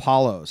Orlando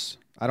Apollos?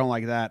 I don't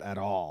like that at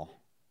all.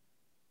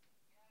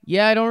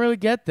 Yeah, I don't really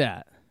get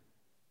that.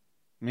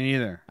 Me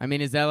neither. I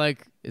mean, is that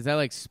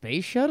like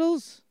space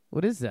shuttles?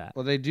 What is that?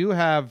 Well, they do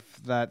have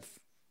that.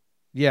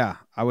 Yeah,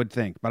 I would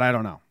think, but I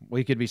don't know.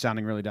 We could be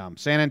sounding really dumb.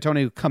 San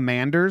Antonio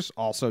Commanders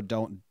also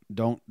don't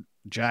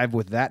jive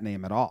with that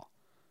name at all.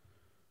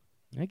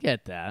 I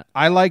get that.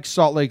 I like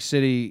Salt Lake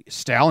City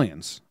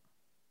Stallions.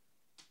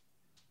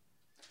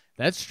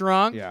 That's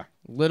strong. Yeah.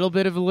 Little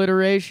bit of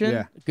alliteration.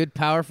 Yeah. Good,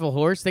 powerful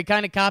horse. They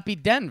kind of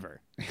copied Denver.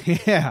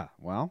 Yeah.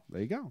 Well,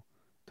 there you go.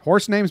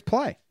 Horse names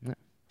play. Yeah.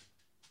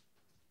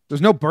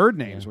 There's no bird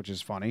names, which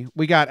is funny.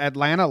 We got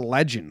Atlanta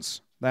Legends.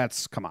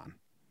 Come on.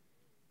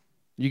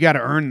 You got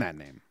to earn that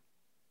name.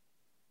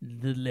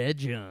 The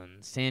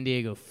Legends. San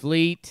Diego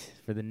Fleet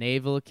for the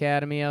Naval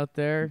Academy out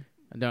there.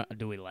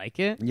 Do we like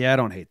it? Yeah, I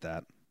don't hate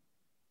that.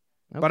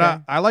 Okay.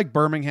 But I like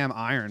Birmingham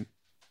Iron.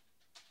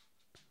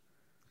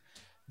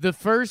 The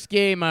first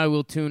game I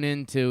will tune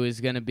into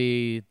is going to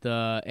be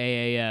the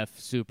AAF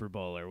Super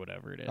Bowl or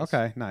whatever it is.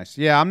 Okay, nice.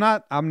 Yeah, I'm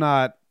not.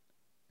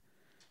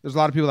 There's a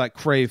lot of people that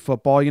crave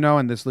football,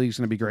 and this league's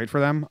going to be great for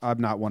them. I'm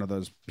not one of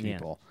those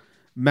people. Yeah.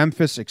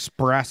 Memphis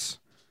Express.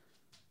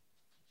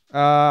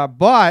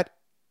 But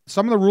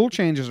some of the rule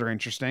changes are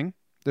interesting.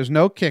 There's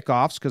no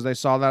kickoffs because they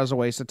saw that as a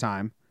waste of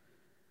time.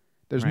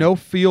 There's no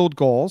field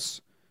goals.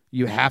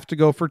 You have to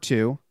go for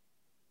 2.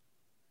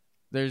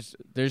 There's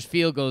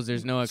field goals.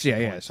 There's no extra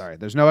points. Yeah, sorry.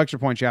 There's no extra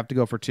points. You have to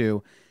go for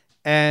 2.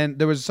 And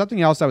there was something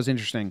else that was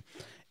interesting.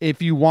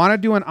 If you want to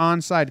do an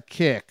onside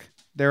kick,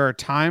 there are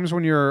times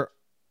when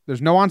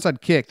there's no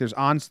onside kick.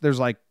 There's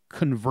like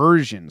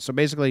conversion. So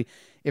basically,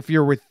 if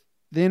you're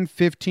within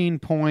 15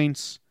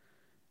 points,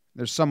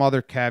 there's some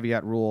other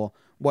caveat rule.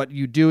 What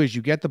you do is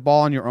you get the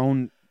ball on your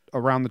own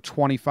around the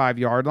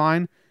 25-yard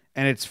line,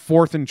 and it's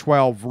 4th and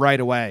 12 right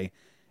away.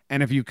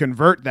 And if you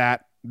convert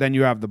that, then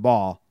you have the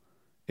ball.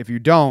 If you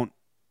don't,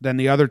 then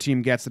the other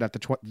team gets it at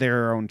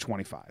their own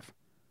 25.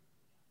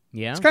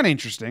 Yeah. It's kind of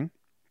interesting.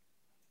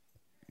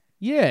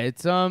 Yeah,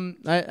 it's I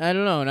don't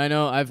know, and I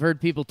know I've heard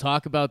people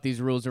talk about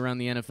these rules around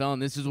the NFL,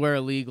 and this is where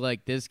a league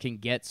like this can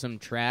get some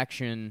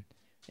traction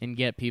and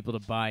get people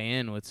to buy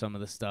in with some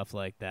of the stuff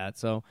like that.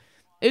 So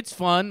it's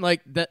fun.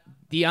 Like the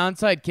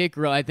onside kick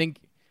rule, I think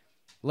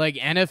like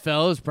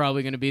NFL is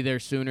probably going to be there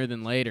sooner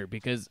than later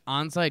because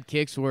onside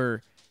kicks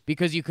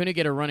because you couldn't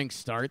get a running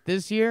start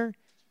this year.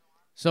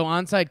 So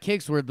onside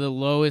kicks were the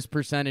lowest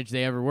percentage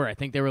they ever were. I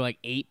think they were like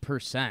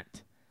 8%.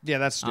 Yeah,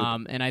 that's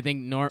stupid. And I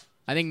think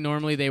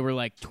normally they were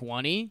like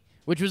 20,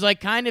 which was like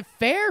kind of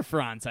fair for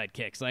onside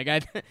kicks.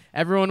 Like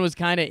everyone was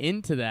kind of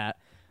into that.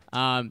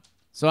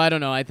 So I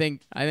don't know. I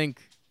think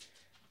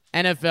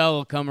NFL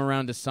will come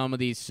around to some of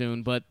these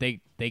soon, but they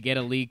get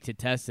a league to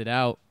test it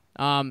out.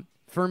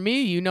 For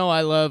me,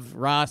 I love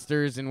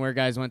rosters and where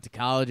guys went to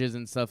colleges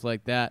and stuff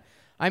like that.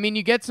 I mean,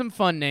 you get some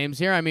fun names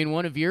here. I mean,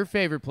 one of your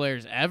favorite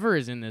players ever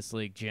is in this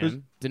league,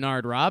 Jim.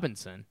 Denard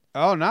Robinson.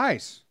 Oh,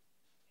 nice.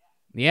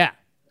 Yeah.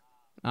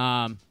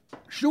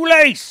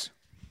 Shoelace.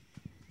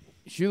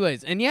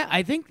 And yeah,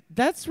 I think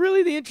that's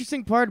really the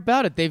interesting part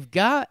about it. They've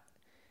got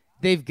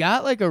they've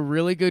got like a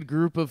really good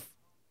group of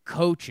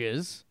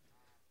coaches.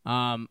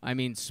 I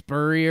mean,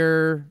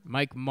 Spurrier,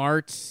 Mike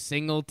Martz,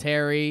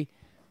 Singletary.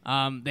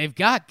 They've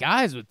got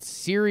guys with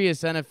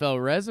serious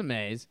NFL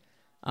resumes.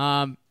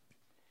 And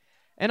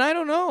I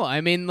don't know.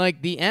 I mean,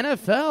 like, the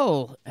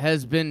NFL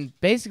has been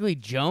basically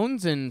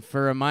jonesing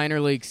for a minor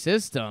league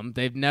system.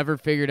 They've never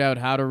figured out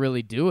how to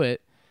really do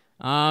it.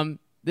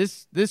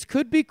 This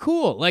could be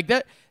cool. Like,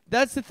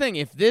 that's the thing.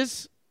 If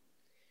this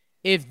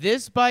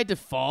by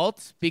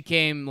default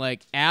became,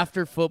 like,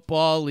 after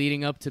football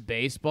leading up to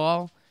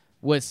baseball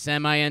was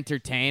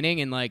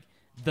semi-entertaining and, like,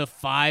 the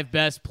 5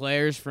 best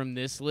players from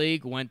this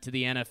league went to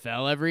the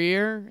NFL every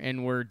year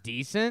and were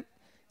decent,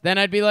 then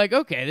I'd be like,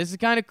 okay, this is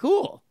kind of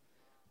cool.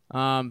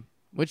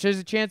 Which there's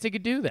a chance they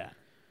could do that.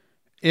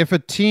 If a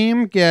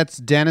team gets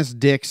Dennis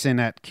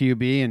Dixon at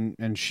QB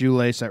and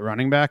Shoelace at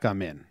running back,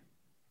 I'm in.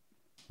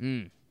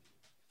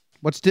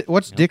 What's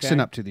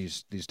Dixon up to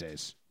these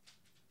days?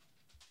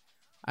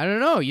 I don't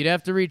know. You'd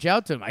have to reach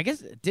out to him. I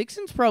guess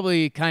Dixon's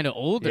probably kind of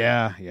older.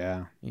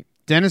 Yeah.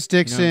 Dennis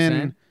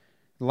Dixon,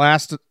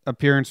 last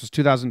appearance was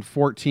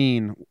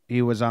 2014.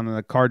 He was on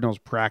the Cardinals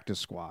practice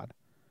squad.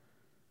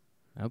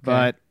 Okay.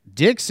 But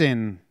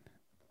Dixon,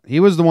 he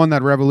was the one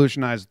that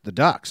revolutionized the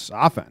Ducks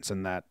offense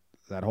and that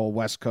whole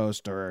West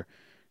Coast or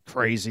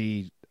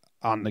crazy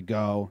on the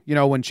go. You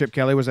know, when Chip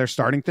Kelly was there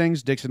starting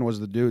things, Dixon was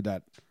the dude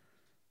that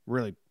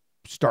really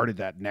started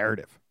that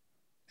narrative.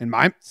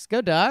 Let's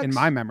go Ducks. In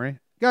my memory.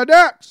 Go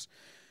Ducks!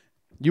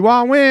 You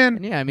want to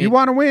win? Yeah, I mean, you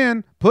want to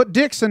win? Put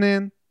Dixon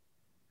in.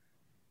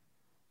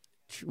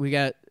 We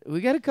got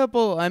a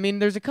couple. I mean,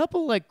 there's a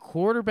couple like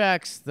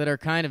quarterbacks that are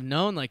kind of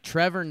known, like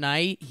Trevor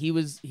Knight. He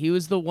was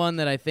the one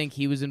that I think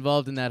he was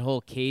involved in that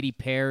whole Katy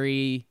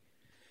Perry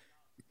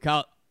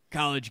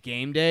college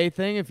game day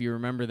thing. If you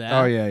remember that.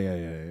 Oh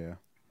yeah.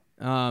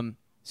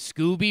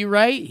 Scooby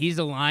Wright. He's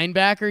a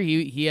linebacker.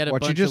 He had a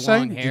bunch of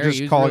long hair. Did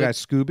you just call a guy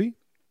Scooby?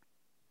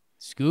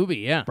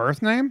 Scooby, yeah.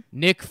 Birth name?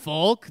 Nick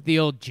Folk, the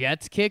old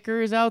Jets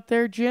kicker, is out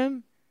there,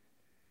 Jim.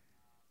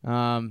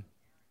 Aaron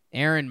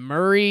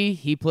Murray,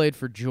 he played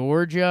for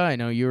Georgia. I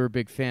know you were a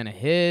big fan of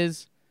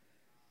his.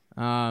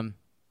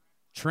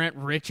 Trent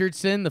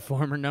Richardson, the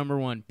former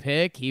 #1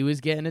 pick, he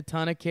was getting a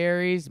ton of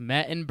carries.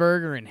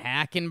 Mettenberger and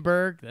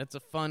Hackenberg, that's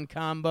a fun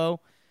combo.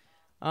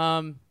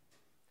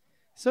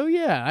 So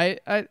yeah,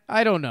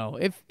 I don't know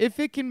if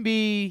it can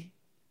be.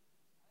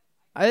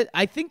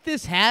 I think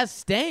this has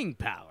staying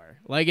power.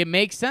 Like, it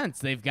makes sense.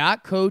 They've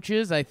got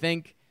coaches. I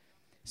think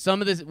some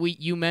of this,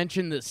 you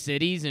mentioned the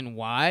cities and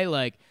why.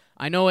 Like,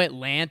 I know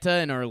Atlanta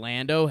and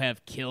Orlando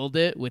have killed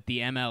it with the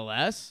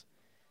MLS.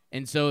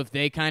 And so if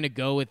they kind of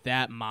go with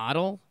that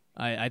model,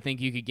 I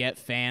think you could get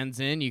fans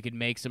in. You could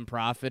make some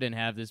profit and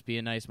have this be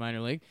a nice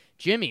minor league.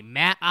 Jimmy,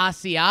 Matt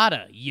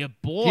Asiata, your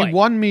boy. He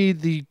won me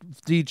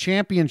the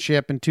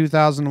championship in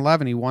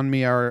 2011. He won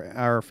me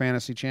our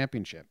fantasy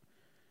championship.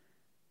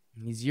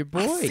 He's your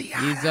boy.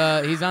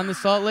 He's on the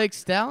Salt Lake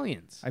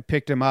Stallions. I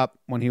picked him up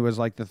when he was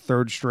like the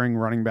 3rd string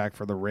running back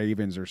for the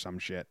Ravens or some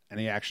shit, and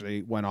he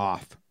actually went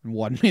off and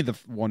won me the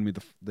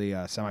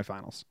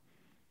semifinals.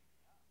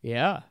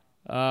 Yeah.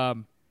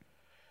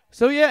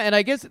 So yeah, and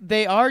I guess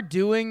they are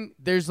doing.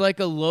 There's like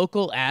a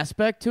local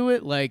aspect to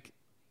it. Like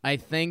I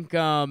think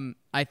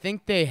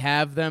they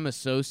have them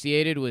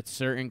associated with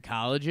certain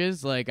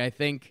colleges. Like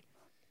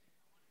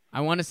I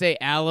want to say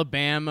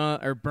Alabama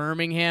or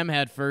Birmingham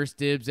had first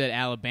dibs at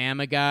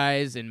Alabama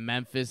guys, and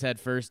Memphis had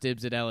first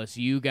dibs at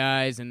LSU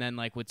guys, and then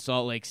like with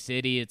Salt Lake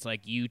City, it's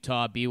like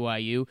Utah,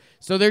 BYU.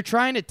 So they're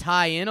trying to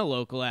tie in a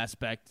local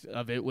aspect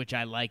of it, which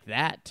I like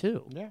that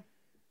too. Yeah.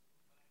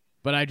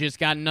 But I just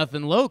got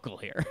nothing local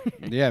here.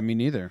 Yeah, me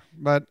neither.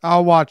 But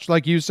I'll watch,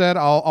 like you said,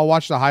 I'll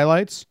watch the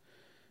highlights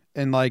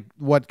and like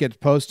what gets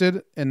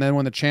posted, and then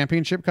when the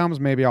championship comes,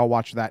 maybe I'll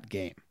watch that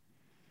game.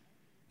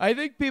 I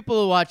think people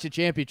will watch the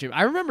championship.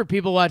 I remember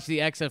people watch the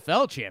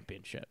XFL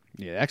championship.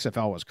 Yeah,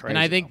 XFL was crazy. And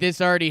I think this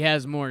already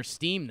has more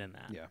steam than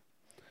that.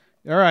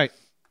 Yeah. All right.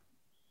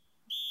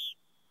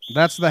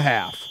 That's the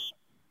half.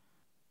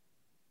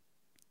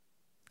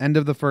 End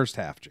of the first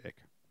half, Jake.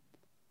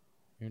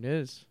 Here it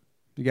is.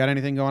 You got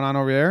anything going on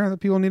over there that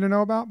people need to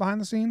know about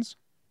behind the scenes?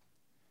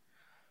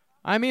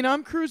 I mean,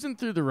 I'm cruising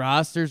through the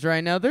rosters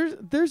right now.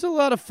 There's a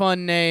lot of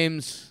fun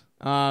names.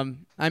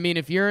 I mean,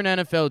 if you're an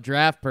NFL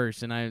draft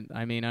person,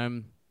 I mean,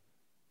 I'm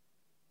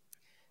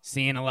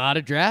seeing a lot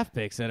of draft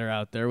picks that are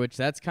out there, which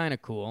that's kind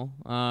of cool.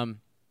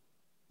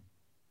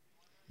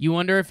 You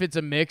wonder if it's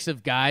a mix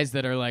of guys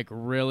that are like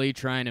really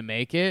trying to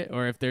make it,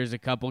 or if there's a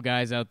couple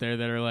guys out there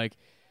that are like,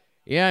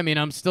 yeah, I mean,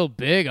 I'm still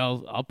big.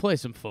 I'll play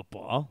some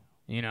football,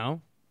 you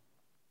know?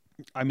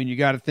 I mean, you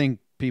got to think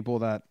people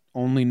that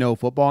only know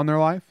football in their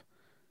life,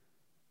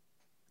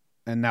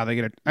 and now they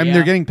get it. I mean,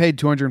 they're getting paid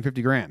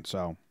 $250,000,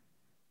 so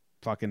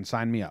fucking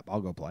sign me up.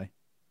 I'll go play.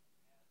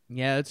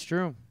 Yeah, that's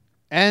true.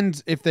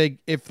 And if they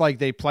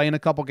play in a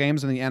couple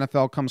games and the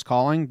NFL comes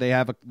calling, they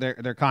have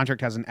their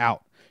contract has an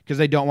out because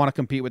they don't want to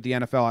compete with the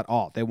NFL at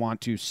all. They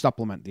want to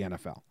supplement the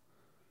NFL.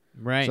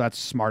 Right. So that's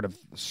smart of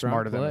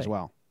them as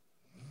well.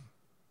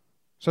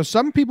 So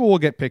some people will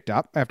get picked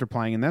up after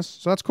playing in this.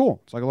 So that's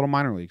cool. It's like a little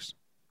minor leagues.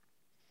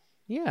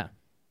 Yeah.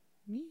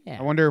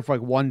 I wonder if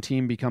like one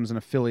team becomes an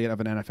affiliate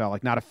of an NFL,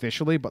 like not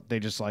officially, but they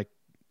just like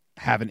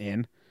have an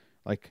in.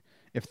 Like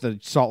if the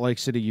Salt Lake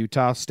City,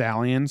 Utah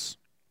Stallions,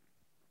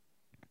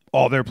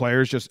 all their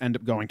players just end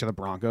up going to the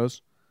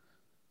Broncos.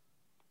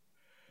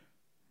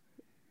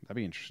 That'd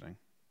be interesting.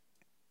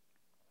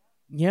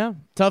 Yeah,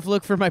 tough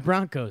look for my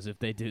Broncos if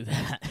they do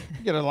that.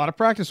 You get a lot of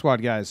practice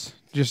squad guys.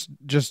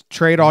 Just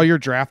trade all your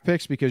draft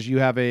picks because you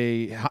have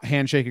a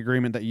handshake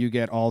agreement that you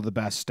get all the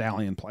best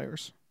Stallion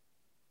players.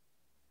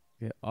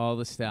 Get all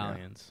the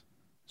Stallions. Yeah.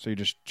 So you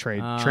just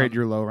trade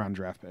your low round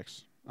draft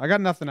picks. I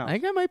got nothing else. I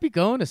think I might be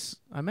going to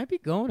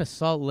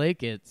Salt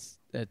Lake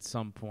at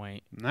some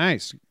point.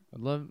 Nice.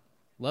 I'd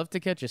love to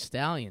catch a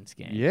Stallions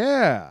game.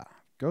 Yeah,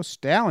 go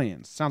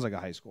Stallions. Sounds like a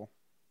high school.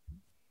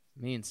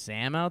 Me and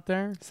Sam out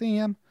there.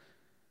 Sam.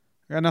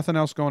 I got nothing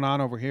else going on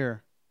over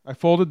here. I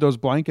folded those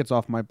blankets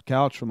off my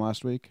couch from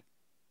last week,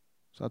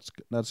 so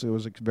it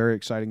was a very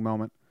exciting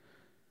moment.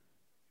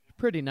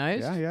 Pretty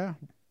nice. Yeah.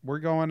 We're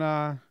going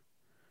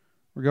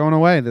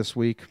away this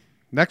week.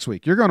 Next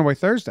week, you're going away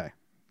Thursday.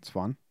 It's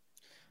fun.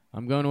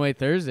 I'm going away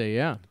Thursday.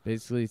 Yeah,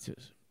 basically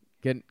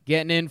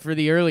getting in for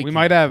the early. We camp.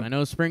 might have. I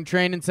know spring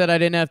training said I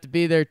didn't have to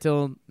be there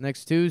till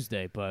next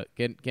Tuesday, but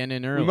getting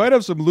in early. We might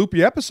have some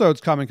loopy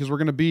episodes coming because we're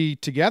going to be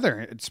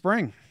together at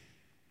spring.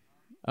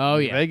 Oh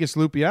yeah, Vegas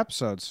loopy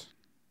episodes.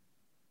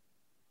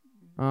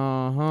 See.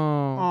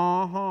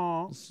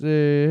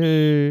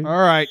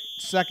 All right,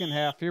 second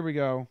half. Here we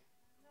go.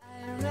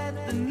 I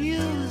read the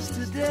news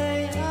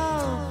today,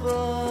 oh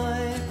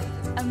boy,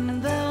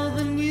 and though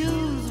the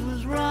news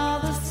was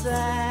rather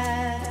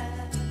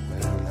sad,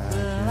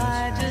 well,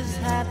 I just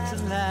had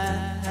to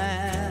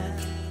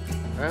laugh.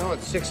 Well,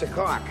 it's 6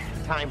 o'clock.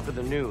 Time for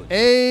the news.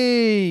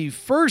 A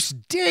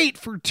first date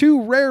for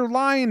two rare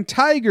lion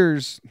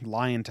tigers.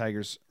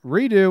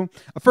 Redo.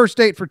 A first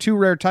date for two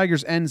rare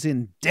tigers ends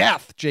in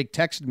death. Jake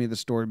texted me the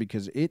story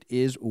because it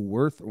is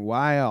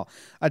worthwhile.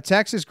 A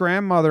Texas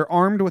grandmother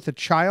armed with a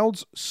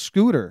child's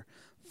scooter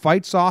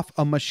fights off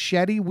a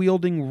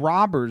machete-wielding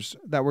robbers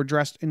that were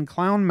dressed in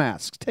clown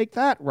masks. Take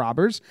that,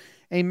 robbers.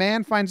 A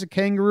man finds a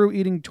kangaroo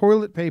eating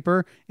toilet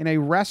paper in a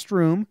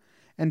restroom.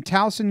 And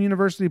Towson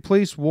University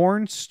police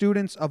warn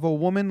students of a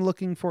woman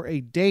looking for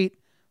a date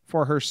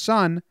for her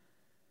son.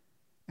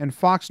 And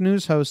Fox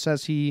News host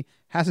says he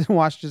hasn't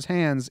washed his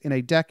hands in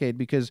a decade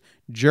because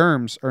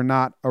germs are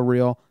not a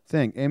real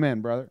thing. Amen,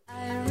 brother.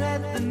 I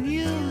read the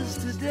news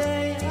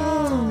today,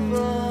 oh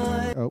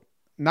boy. Oh,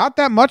 not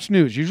that much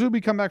news. Usually we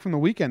come back from the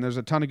weekend. There's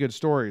a ton of good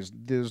stories.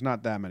 There's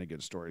not that many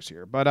good stories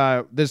here.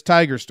 But this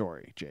tiger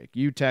story, Jake,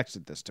 you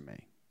texted this to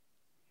me.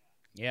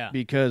 Yeah.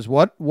 Because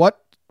what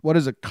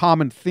is a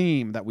common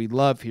theme that we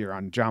love here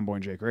on John Boy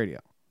and Jake Radio?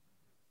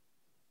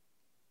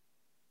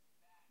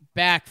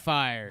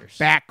 Backfires.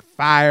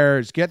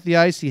 Get the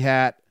icy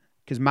hat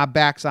because my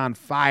back's on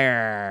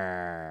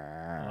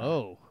fire.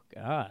 Oh,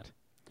 God.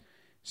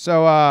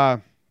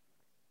 So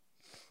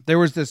there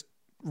was this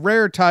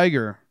rare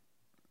tiger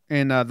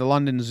in the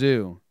London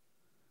Zoo,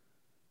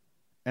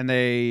 and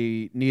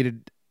they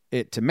needed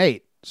it to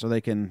mate so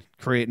they can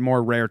create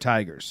more rare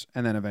tigers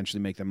and then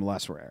eventually make them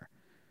less rare.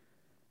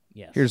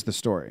 Yes. Here's the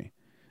story.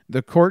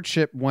 The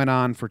courtship went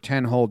on for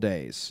 10 whole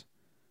days.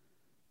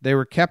 They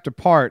were kept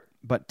apart,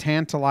 but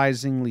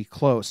tantalizingly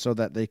close so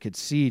that they could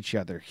see each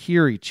other,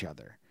 hear each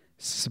other,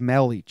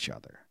 smell each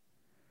other.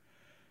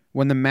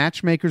 When the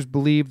matchmakers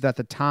believed that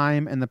the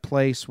time and the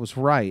place was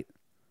right,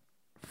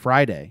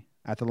 Friday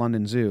at the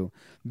London Zoo,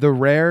 the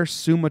rare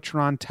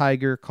Sumatran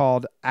tiger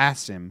called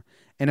Asim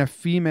and a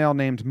female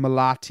named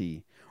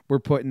Melati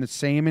were put in the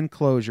same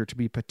enclosure to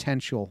be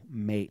potential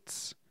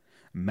mates.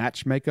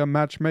 Matchmaker,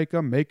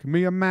 matchmaker, make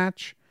me a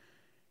match.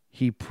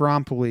 He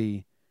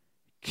promptly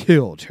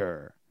killed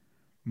her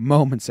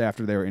moments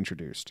after they were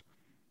introduced.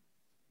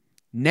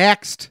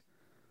 Next.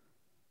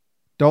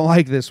 Don't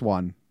like this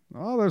one.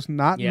 Oh, there's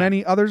not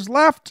many others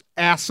left.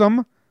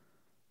 Assam.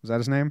 Was that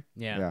his name?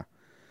 Yeah.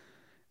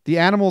 The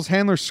animal's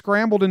handler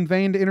scrambled in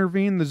vain to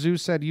intervene, the zoo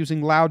said,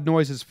 using loud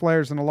noises,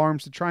 flares, and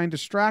alarms to try and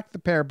distract the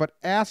pair, but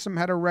Assam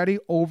had already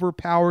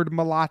overpowered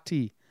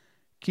Melati.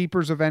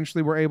 Keepers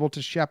eventually were able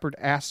to shepherd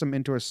Assam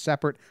into a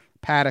separate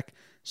paddock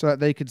so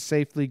that they could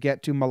safely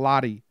get to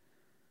Melati.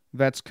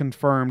 Vets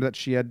confirmed that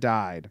she had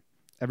died.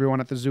 Everyone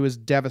at the zoo is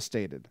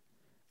devastated,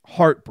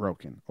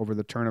 heartbroken over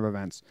the turn of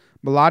events.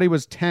 Melati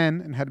was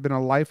 10 and had been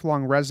a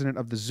lifelong resident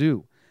of the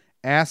zoo.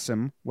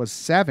 Assam was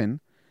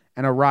 7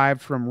 and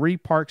arrived from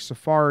Repark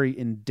Safari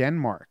in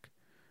Denmark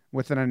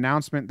with an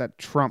announcement that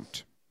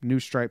trumped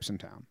new stripes in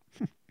town.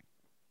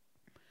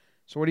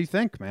 So what do you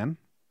think, man?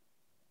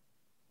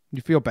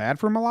 You feel bad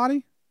for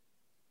Melati?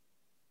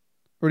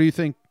 Or do you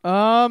think?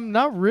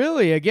 Not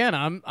really. Again,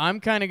 I'm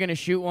kind of going to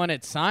shoot one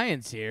at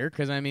science here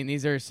because, I mean,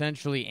 these are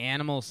essentially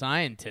animal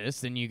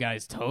scientists, and you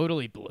guys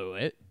totally blew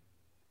it.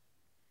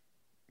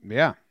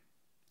 Yeah.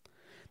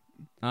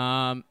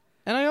 And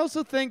I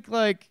also think,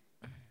 like,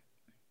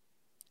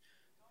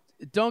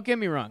 don't get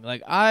me wrong.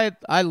 Like, I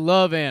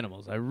love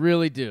animals. I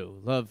really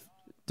do. Love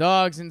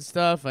dogs and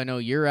stuff. I know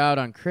you're out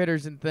on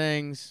critters and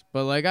things,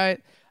 but like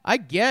I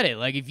get it.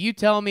 Like if you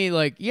tell me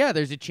like, yeah,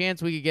 there's a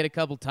chance we could get a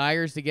couple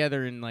tigers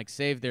together and like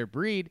save their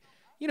breed,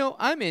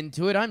 I'm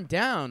into it. I'm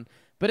down.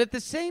 But at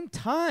the same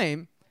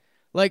time,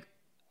 like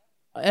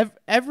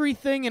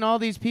everything and all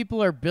these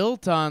people are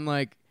built on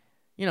like,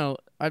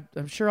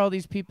 I'm sure all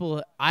these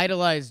people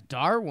idolize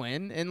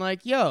Darwin and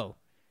like, yo,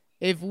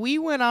 if we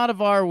went out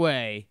of our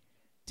way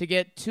to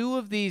get two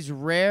of these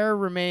rare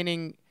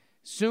remaining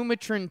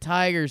Sumatran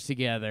tigers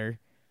together,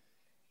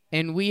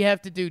 and we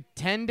have to do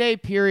 10-day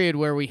period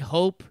where we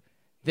hope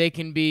they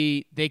can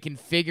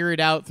figure it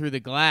out through the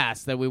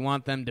glass that we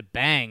want them to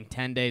bang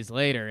 10 days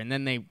later, and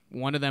then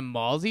one of them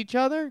mauls each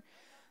other.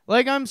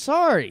 Like, I'm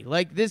sorry.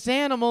 Like, this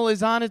animal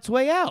is on its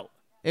way out,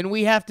 and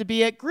we have to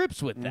be at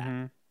grips with that.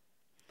 Mm-hmm.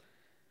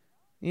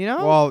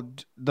 Well,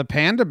 the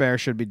panda bear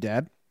should be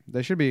dead.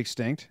 They should be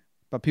extinct,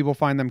 but people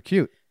find them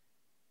cute.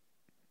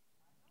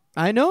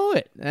 I know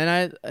it.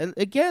 And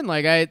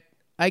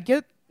I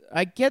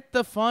get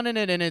the fun in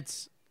it, and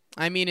it's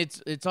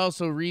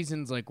also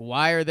reasons like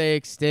why are they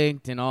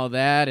extinct and all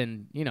that,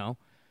 and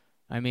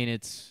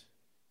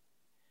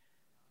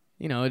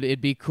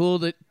it'd be cool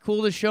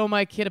to show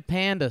my kid a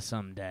panda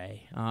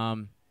someday.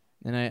 And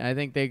I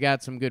think they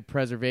got some good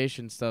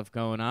preservation stuff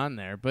going on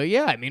there. But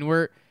yeah, I mean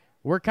we're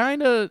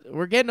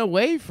getting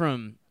away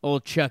from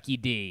old Chucky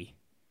D.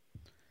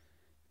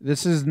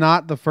 This is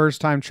not the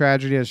first time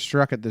tragedy has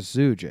struck at this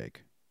zoo,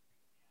 Jake.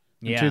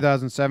 In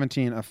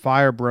 2017, a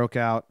fire broke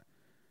out,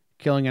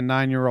 killing a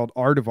 9-year-old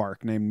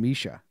aardvark named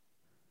Misha,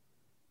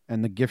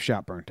 and the gift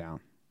shop burnt down.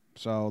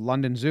 So,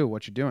 London Zoo,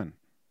 what you doing?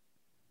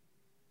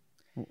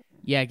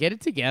 Yeah, get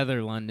it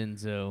together, London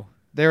Zoo.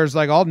 There's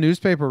like all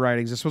newspaper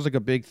writings. This was like a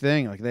big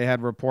thing. Like they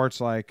had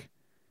reports like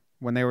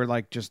when they were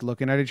like just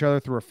looking at each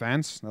other through a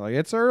fence. They're like,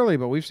 it's early,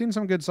 but we've seen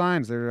some good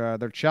signs. They're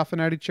chuffing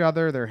at each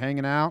other. They're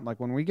hanging out. Like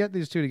when we get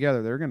these two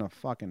together, they're gonna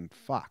fucking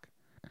fuck.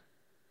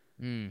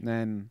 And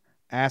then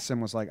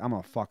Asim was like, I'm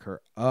gonna fuck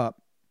her up.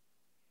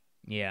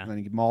 Yeah. And then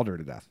he mauled her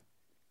to death.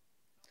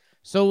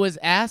 So was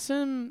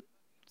Asim?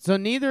 So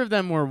neither of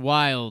them were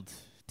wild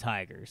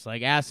tigers.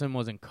 Like Asim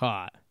wasn't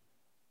caught.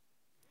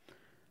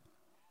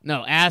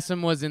 No,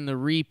 Asim was in the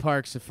Ree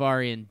Park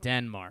Safari in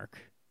Denmark.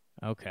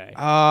 Okay.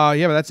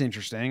 Yeah, but that's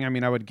interesting. I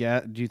mean,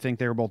 do you think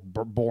they were both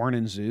born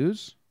in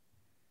zoos?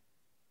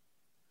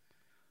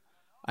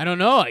 I don't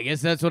know. I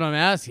guess that's what I'm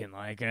asking.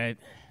 Like, God,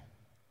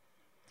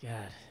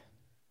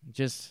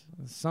 just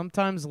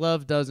sometimes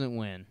love doesn't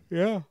win.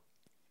 Yeah.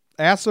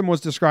 Asim was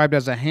described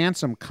as a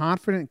handsome,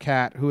 confident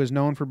cat who is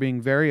known for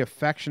being very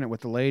affectionate with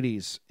the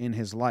ladies in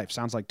his life.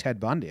 Sounds like Ted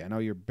Bundy. I know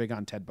you're big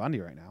on Ted Bundy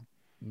right now.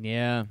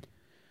 Yeah.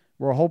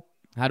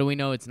 How do we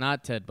know it's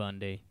not Ted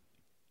Bundy?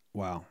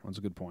 Wow, that's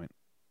a good point.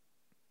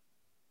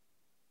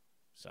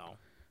 So,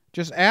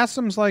 just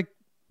Asim's like,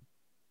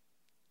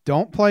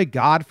 don't play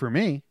God for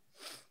me.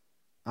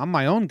 I'm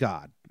my own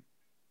God.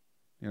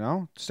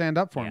 Stand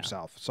up for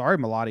himself. Sorry,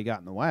 Melody got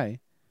in the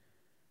way.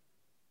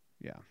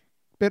 Yeah,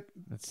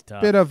 that's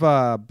tough. Bit of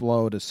a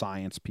blow to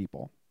science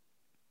people.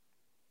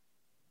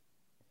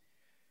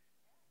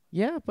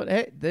 Yeah, but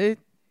hey,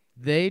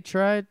 they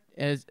tried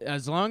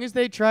as long as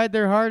they tried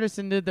their hardest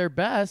and did their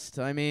best.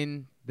 I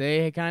mean,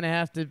 they kind of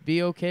have to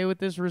be okay with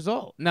this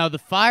result. Now, the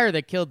fire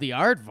that killed the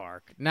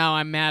aardvark. Now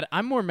I'm mad.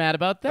 I'm more mad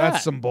about that.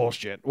 That's some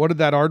bullshit. What did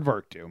that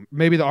aardvark do?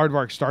 Maybe the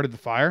aardvark started the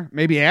fire.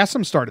 Maybe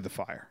Asim started the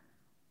fire.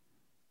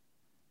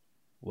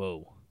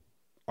 Whoa.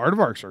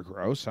 Aardvarks are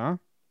gross, huh?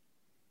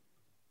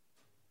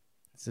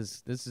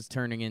 This is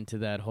turning into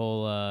that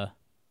whole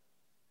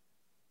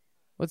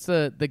what's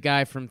the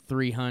guy from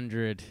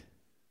 300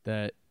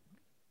 that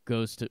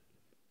goes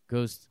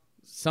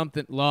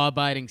something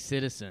law-abiding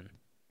citizen.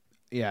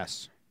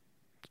 Yes.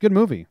 Good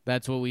movie.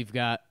 That's what we've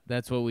got.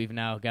 That's what we've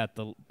now got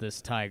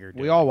this tiger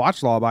doing. We all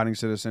watched Law Abiding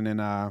Citizen in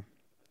Matt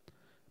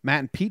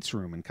and Pete's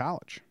room in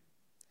college.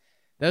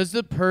 That was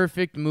the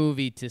perfect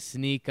movie to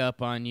sneak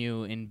up on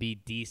you and be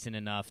decent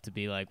enough to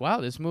be like,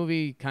 wow, this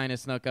movie kind of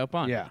snuck up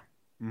on me. Yeah.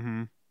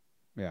 Mm-hmm.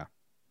 Yeah.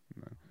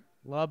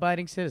 Law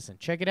Abiding Citizen.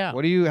 Check it out.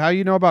 How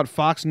you know about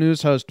Fox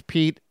News host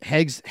Pete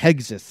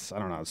Hegseth? I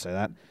don't know how to say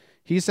that.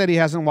 He said he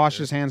hasn't washed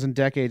his hands in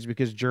decades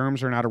because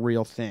germs are not a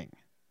real thing.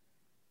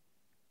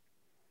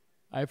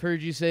 I've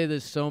heard you say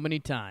this so many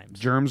times.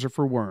 Germs are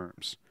for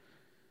worms.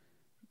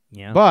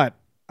 Yeah. But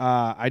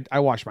I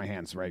wash my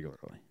hands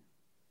regularly.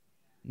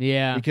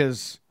 Yeah.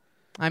 Because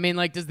I mean,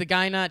 like, does the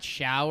guy not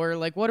shower?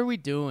 Like, what are we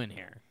doing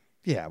here?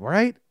 Yeah,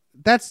 right?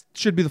 That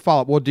should be the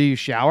follow-up. Well, do you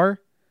shower?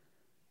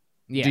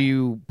 Yeah. Do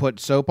you put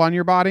soap on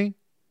your body?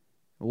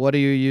 What do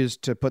you use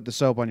to put the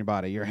soap on your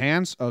body? Your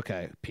hands?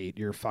 Okay, Pete,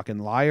 you're a fucking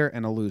liar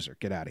and a loser.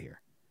 Get out of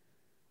here.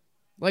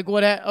 Like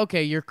what?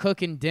 Okay, you're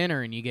cooking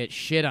dinner and you get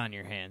shit on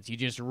your hands. You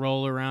just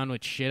roll around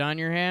with shit on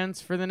your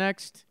hands for the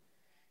next.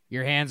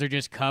 Your hands are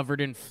just covered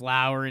in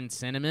flour and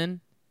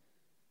cinnamon.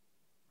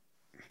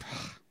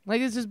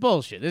 Like, this is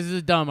bullshit. This is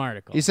a dumb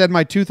article. He said,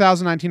 my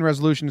 2019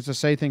 resolution is to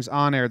say things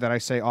on air that I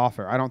say off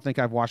air. I don't think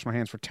I've washed my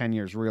hands for 10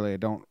 years, really. I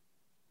don't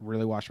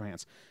really wash my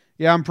hands.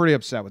 Yeah, I'm pretty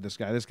upset with this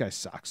guy. This guy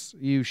sucks.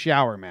 You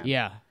shower, man.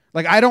 Yeah.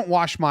 Like, I don't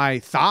wash my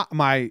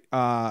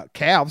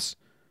calves.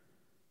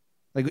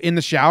 Like, in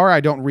the shower, I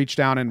don't reach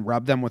down and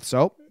rub them with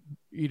soap.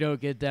 You don't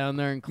get down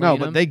there and clean No,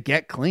 but them? they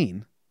get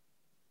clean.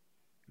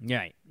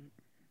 Yeah.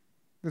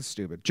 That's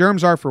stupid.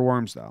 Germs are for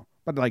worms, though.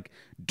 But, like,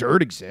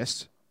 dirt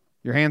exists.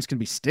 Your hands can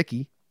be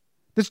sticky.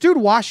 This dude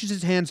washes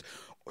his hands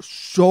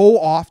so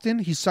often.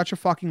 He's such a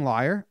fucking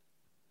liar.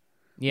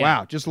 Yeah.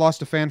 Wow, just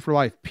lost a fan for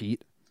life,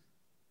 Pete.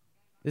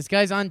 This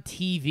guy's on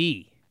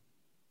TV.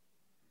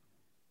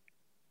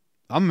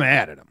 I'm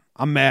mad at him.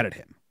 I'm mad at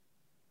him.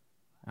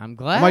 I'm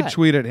glad. I might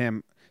tweet at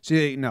him.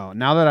 See, no,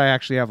 now that I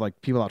actually have like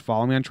people that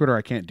follow me on Twitter,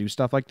 I can't do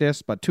stuff like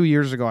this. But 2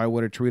 years ago, I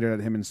would have tweeted at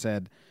him and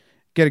said,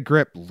 "Get a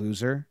grip,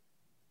 loser."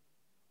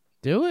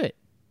 Do it.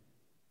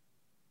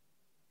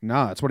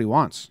 No, that's what he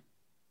wants.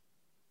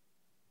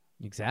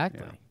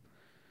 Exactly. Yeah.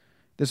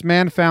 This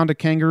man found a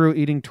kangaroo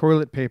eating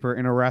toilet paper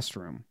in a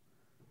restroom.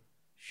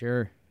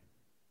 Sure.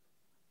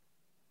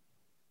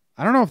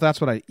 I don't know if that's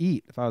what I'd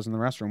eat if I was in the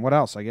restroom. What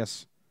else? I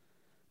guess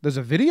there's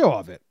a video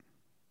of it.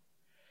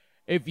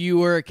 If you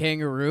were a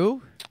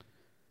kangaroo?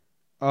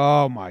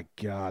 Oh, my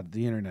God.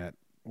 The internet.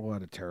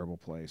 What a terrible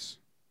place.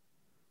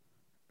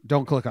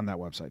 Don't click on that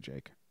website,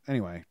 Jake.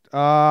 Anyway,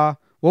 what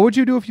would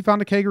you do if you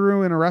found a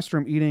kangaroo in a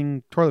restroom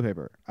eating toilet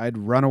paper? I'd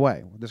run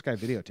away. This guy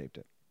videotaped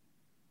it.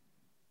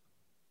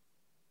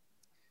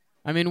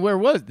 I mean, where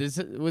was this?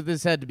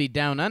 This had to be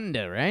down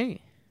under, right?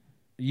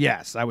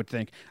 Yes, I would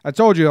think. I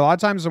told you, a lot of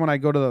times when I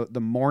go to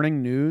the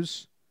morning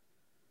news,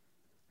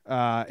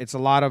 it's a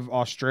lot of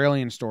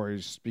Australian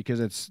stories because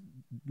it's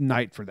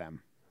night for them.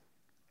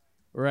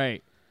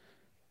 Right.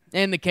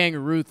 And the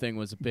kangaroo thing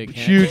was a big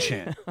hint. Huge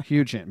hint.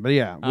 Huge hint. But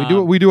yeah,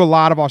 we do a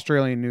lot of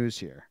Australian news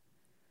here.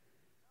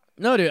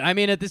 No, dude. I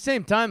mean, at the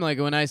same time, like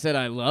when I said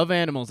I love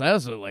animals, I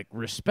also like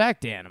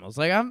respect animals.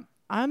 Like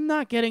I'm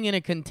not getting in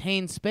a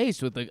contained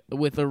space with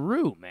a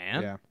roo,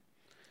 man. Yeah.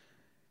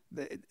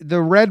 The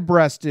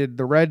red-breasted,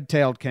 the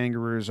red-tailed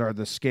kangaroos are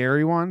the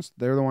scary ones.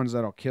 They're the ones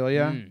that'll kill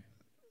you. Mm.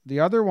 The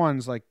other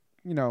ones, like,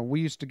 you know, we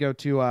used to go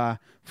to,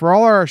 for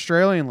all our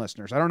Australian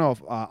listeners, I don't know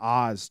if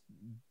Oz,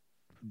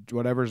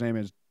 whatever his name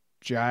is,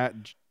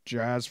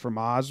 Jazz from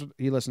Oz,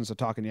 he listens to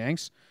Talking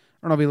Yanks.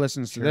 I don't know if he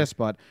listens to this,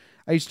 but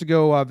I used to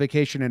go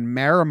vacation in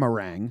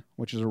Marimarang,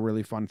 which is a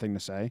really fun thing to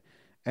say.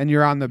 And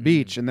you're on the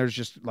beach, and there's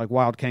just, like,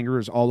 wild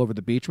kangaroos all over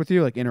the beach with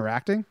you, like,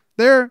 interacting.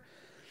 They're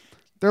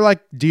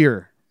like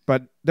deer.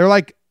 But they're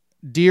like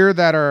deer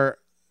that are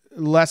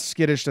less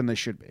skittish than they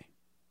should be.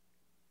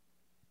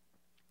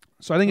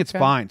 So I think it's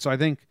fine. So I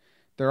think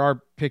there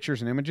are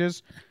pictures and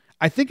images.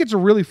 I think it's a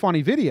really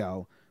funny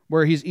video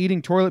where he's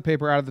eating toilet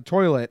paper out of the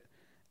toilet,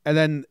 and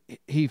then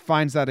he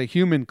finds that a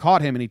human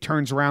caught him, and he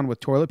turns around with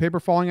toilet paper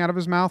falling out of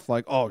his mouth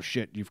like, oh,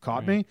 shit, you've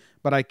caught me.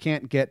 But I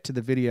can't get to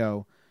the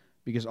video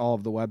because all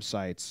of the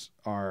websites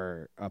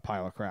are a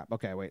pile of crap.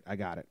 Okay, wait, I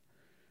got it.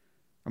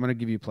 I'm going to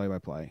give you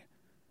play-by-play.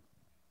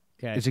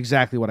 Okay. It's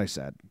exactly what I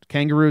said.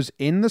 Kangaroos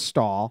in the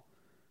stall,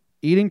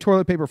 eating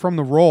toilet paper from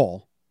the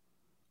roll,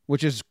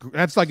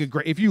 that's like a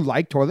great, if you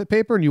like toilet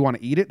paper and you want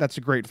to eat it, that's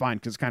a great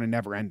find because it's kind of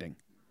never ending.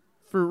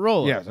 Fruit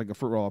roll. Yeah, it's like a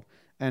fruit roll up.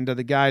 And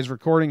the guy's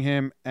recording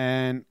him,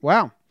 and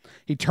wow,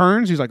 he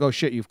turns, he's like, oh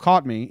shit, you've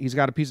caught me. He's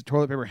got a piece of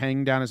toilet paper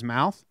hanging down his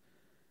mouth,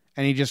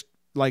 and he just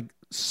like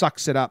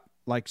sucks it up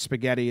like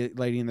spaghetti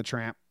Lady and the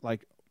Tramp.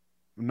 Like,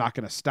 I'm not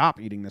going to stop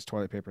eating this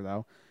toilet paper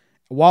though,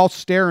 while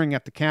staring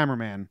at the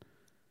cameraman.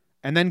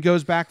 And then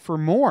goes back for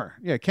more.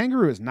 Yeah,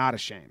 kangaroo is not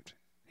ashamed.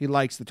 He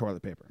likes the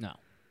toilet paper. No.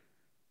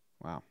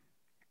 Wow.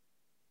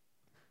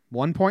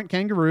 1 point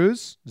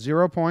kangaroos,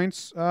 0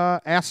 points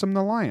Assam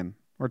the lion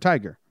or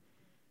tiger.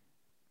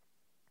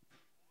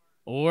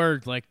 Or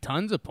like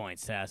tons of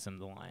points to Assam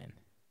the lion.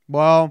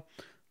 Well,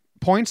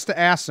 points to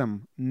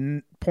Assam,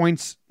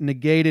 points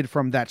negated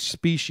from that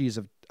species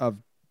of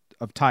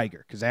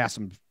tiger because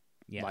Assam's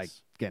like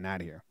getting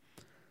out of here.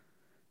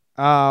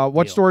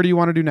 What story do you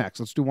want to do next?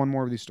 Let's do one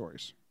more of these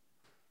stories.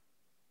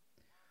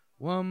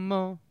 One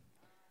more.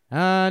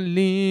 I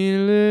lean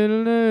a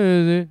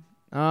little.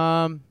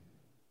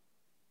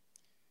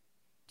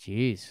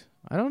 Jeez.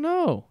 I don't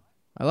know.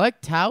 I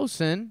like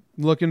Towson.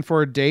 Looking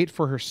for a date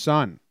for her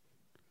son.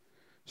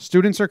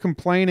 Students are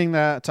complaining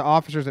to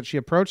officers that she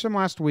approached them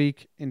last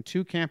week in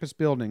 2 campus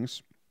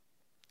buildings,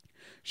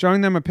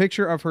 showing them a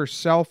picture of her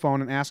cell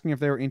phone and asking if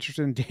they were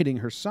interested in dating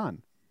her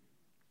son.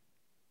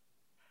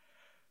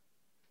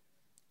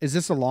 Is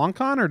this a long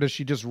con, or does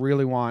she just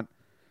really want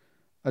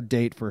a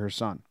date for her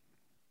son?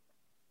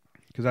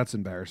 Because that's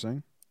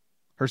embarrassing.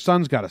 Her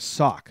son's got to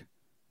suck.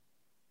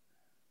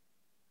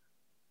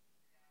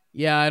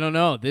 Yeah, I don't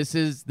know.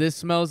 This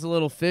smells a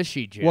little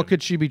fishy, Jim. What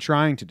could she be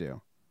trying to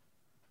do?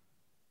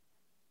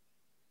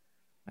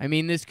 I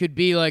mean, this could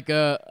be like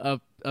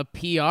a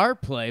PR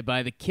play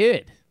by the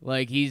kid.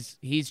 Like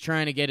he's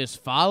trying to get his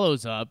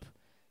follows up,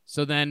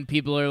 so then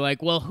people are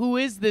like, "Well, who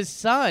is this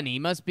son? He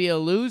must be a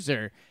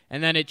loser."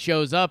 And then it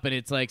shows up, and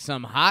it's like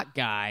some hot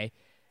guy.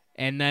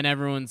 And then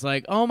everyone's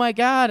like, oh, my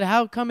God,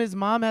 how come his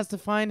mom has to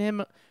find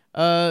him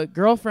a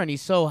girlfriend?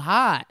 He's so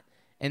hot.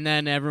 and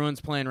then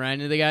everyone's playing right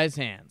into the guy's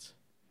hands.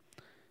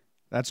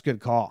 That's a good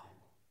call.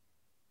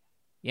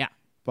 Yeah.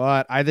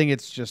 But I think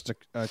it's just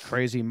a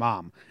crazy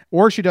mom.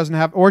 Or she doesn't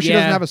have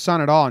a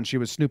son at all, and she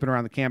was snooping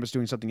around the campus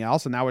doing something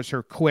else, and that was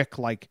her quick,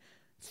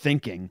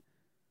 thinking.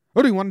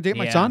 Oh, do you want to date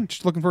my son?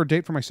 Just looking for a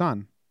date for my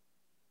son.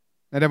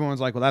 And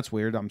everyone's like, well, that's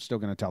weird. I'm still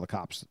going to tell the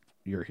cops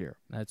you're here.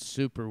 That's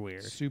super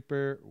weird.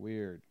 Super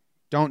weird.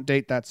 Don't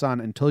date that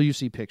son until you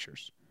see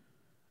pictures.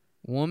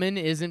 Woman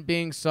isn't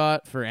being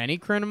sought for any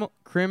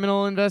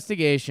criminal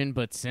investigation,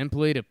 but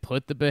simply to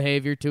put the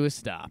behavior to a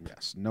stop.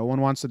 Yes, no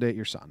one wants to date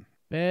your son.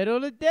 Bet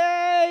of the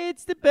day,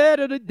 it's the bet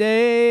of the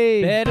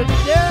day. Bet of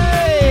the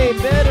day,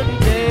 bet of the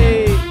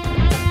day.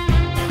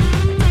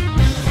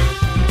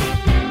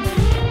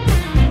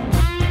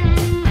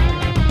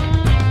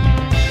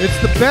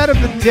 It's the bet of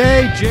the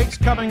day. Jake's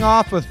coming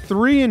off a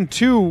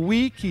 3-2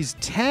 week. He's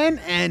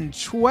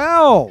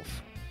 10-12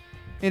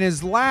 in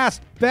his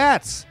last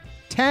bets.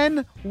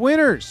 10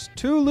 winners,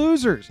 2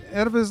 losers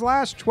out of his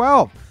last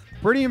 12.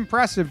 Pretty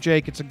impressive,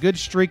 Jake. It's a good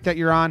streak that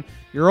you're on.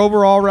 Your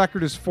overall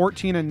record is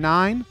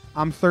 14-9.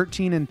 I'm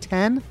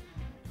 13-10.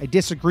 I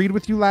disagreed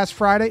with you last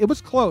Friday. It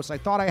was close. I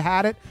thought I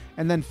had it,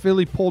 and then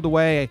Philly pulled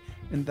away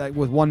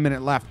with 1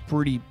 minute left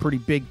pretty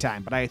big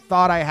time. But I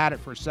thought I had it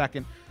for a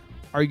second.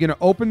 Are you going to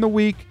open the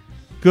week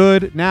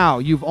good? Now,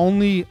 you've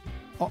only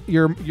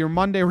your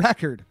Monday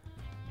record.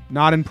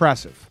 Not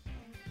impressive.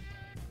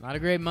 Not a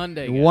great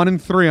Monday.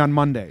 1-3 on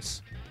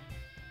Mondays.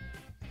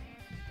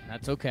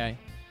 That's okay.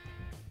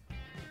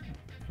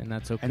 And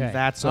that's okay. And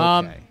that's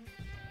okay.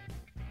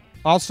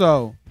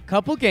 Also,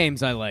 couple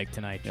games I like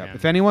tonight, Jim.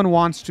 If anyone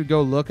wants to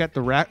go look at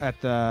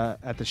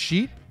the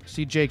sheet,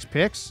 see Jake's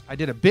picks. I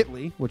did a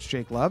Bitly, which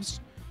Jake loves.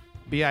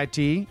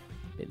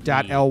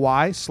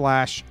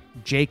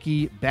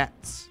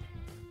 bit.ly/JakeyBets.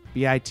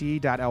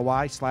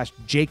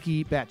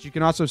 bit.ly/JakeyBets. You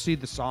can also see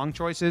the song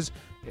choices.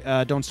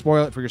 Don't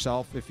spoil it for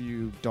yourself if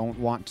you don't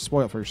want to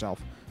spoil it for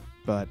yourself,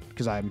 but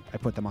because I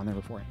put them on there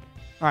beforehand.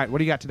 All right, what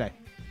do you got today?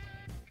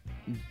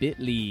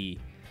 Bitly.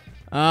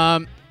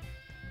 I've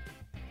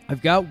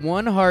got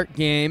one heart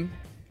game.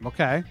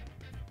 Okay.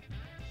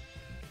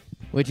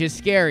 Which is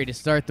scary to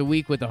start the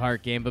week with a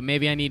heart game, but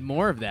maybe I need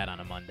more of that on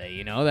a Monday,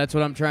 you know? That's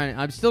what I'm trying.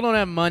 I still don't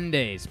have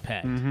Mondays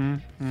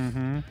pegged.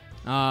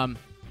 I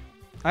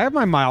have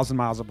my miles and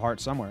miles of heart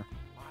somewhere.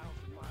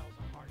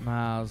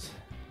 Miles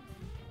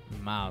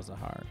of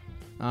heart.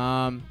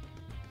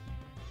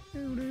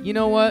 You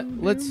know what?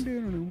 Let's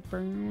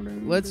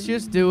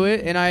just do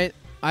it. And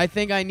I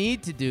think I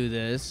need to do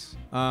this,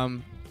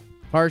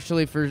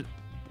 partially for,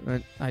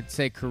 I'd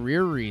say,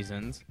 career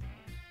reasons.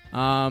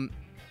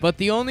 But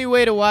the only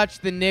way to watch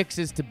the Knicks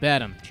is to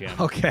bet them, Jim.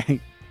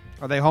 Okay.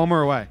 Are they home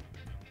or away?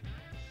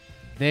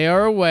 They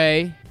are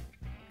away.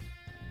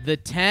 The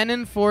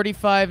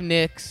 10-45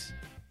 Knicks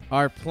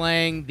are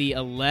playing the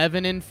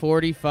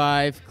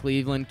 11-45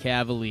 Cleveland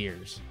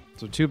Cavaliers.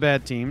 So 2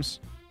 bad teams.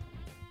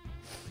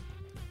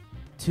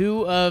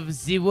 2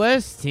 of the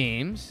worst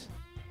teams.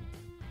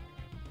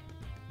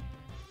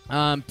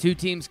 2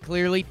 teams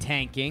clearly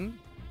tanking.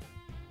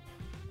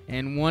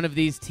 And one of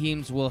these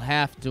teams will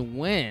have to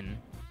win.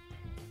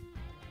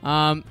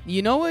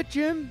 You know what,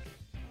 Jim?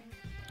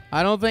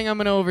 I don't think I'm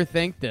going to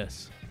overthink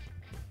this.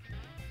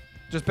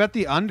 Just bet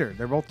the under.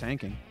 They're both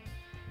tanking.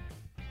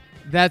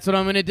 That's what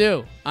I'm going to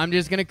do. I'm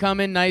just going to come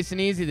in nice and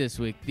easy this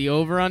week. The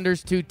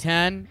over-under's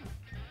 210.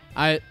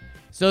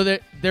 So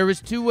there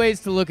was 2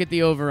 ways to look at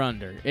the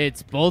over-under.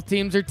 It's both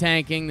teams are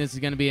tanking. This is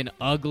going to be an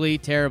ugly,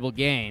 terrible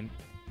game.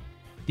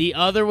 The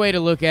other way to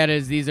look at it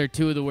is these are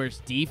 2 of the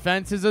worst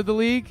defenses of the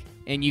league.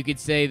 And you could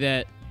say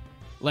that,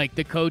 like,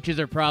 the coaches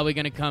are probably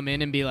going to come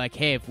in and be like,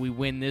 hey, if we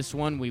win this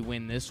one, we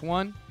win this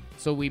one.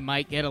 So we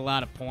might get a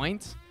lot of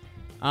points.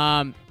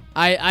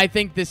 I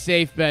think the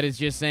safe bet is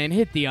just saying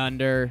hit the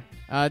under.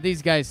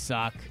 These guys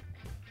suck.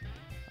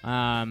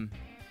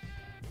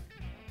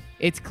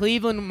 It's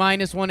Cleveland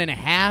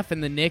 -1.5,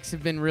 and the Knicks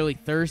have been really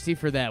thirsty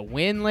for that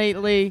win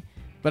lately.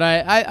 But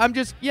I'm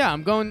going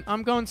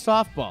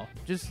softball.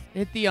 Just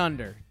hit the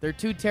under. They're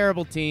 2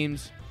 terrible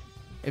teams.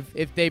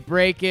 If they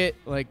break it,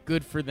 like,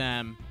 good for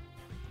them.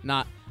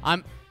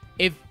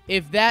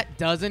 If that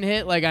doesn't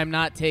hit, like, I'm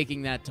not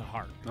taking that to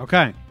heart.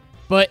 Okay.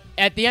 But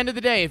at the end of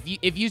the day,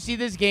 if you see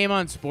this game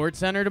on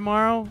SportsCenter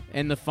tomorrow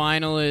and the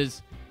final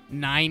is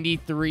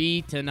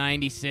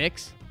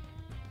 93-96,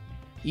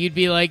 you'd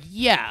be like,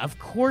 yeah, of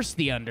course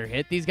the under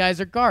hit. These guys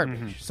are garbage.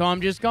 Mm-hmm. So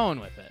I'm just going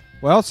with it.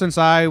 Well, since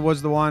I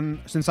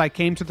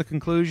came to the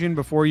conclusion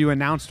before you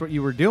announced what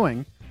you were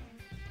doing.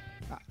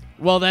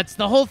 Well, that's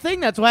the whole thing.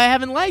 That's why I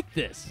haven't liked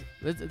this.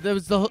 That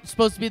was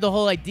supposed to be the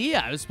whole idea.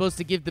 I was supposed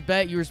to give the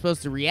bet. You were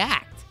supposed to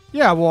react.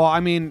 Yeah, well,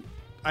 I mean,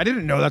 I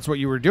didn't know that's what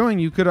you were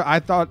doing. I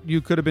thought you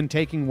could have been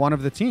taking one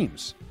of the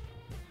teams.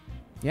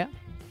 Yeah.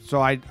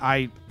 So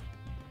I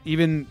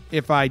even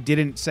if I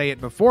didn't say it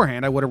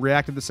beforehand, I would have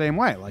reacted the same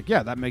way. Like,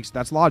 yeah,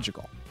 that's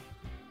logical.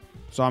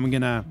 So I'm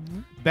gonna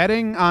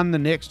betting on the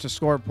Knicks to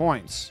score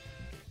points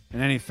in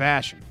any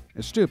fashion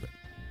is stupid.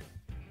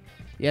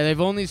 Yeah,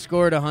 they've only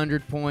scored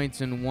 100 points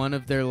in one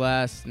of their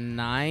last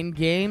 9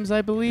 games,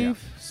 I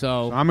believe. Yeah.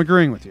 So I'm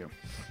agreeing with you.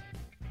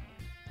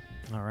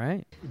 All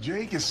right.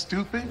 Jake is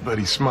stupid, but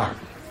he's smart.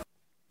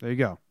 There you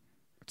go.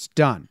 It's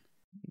done.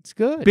 It's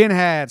good. Been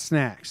had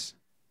snacks.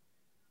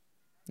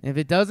 If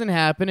it doesn't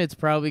happen, it's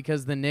probably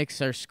because the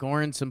Knicks are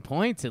scoring some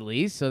points at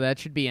least, so that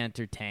should be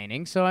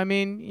entertaining. So I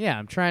mean, yeah,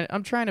 I'm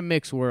trying to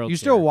mix worlds. You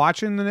still here.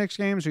 watching the Knicks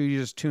games, or you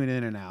just tune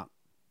in and out?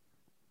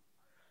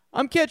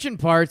 I'm catching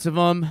parts of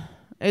them.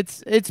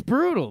 It's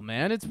brutal,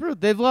 man. It's brutal.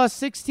 They've lost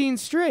 16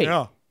 straight.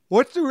 Yeah.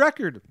 What's the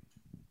record?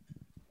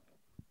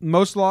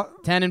 Most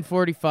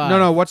 10-45.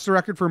 No. What's the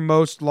record for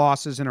most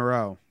losses in a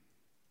row?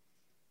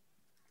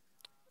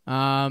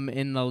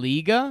 In the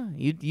Liga,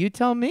 you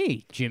tell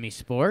me, Jimmy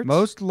Sports.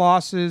 Most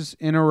losses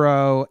in a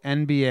row,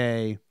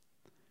 NBA.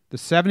 The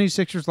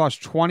 76ers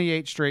lost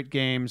 28 straight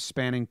games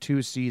spanning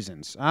 2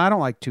 seasons. I don't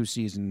like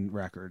 2-season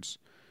records.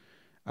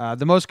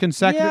 The most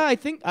consecutive. Yeah, I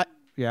think.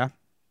 Yeah.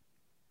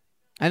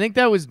 I think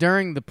that was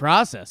during the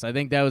process. I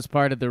think that was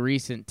part of the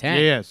recent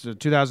 10. Yeah, so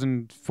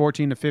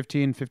 2014 to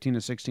 15, 15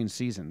 to 16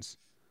 seasons.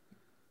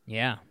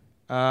 Yeah.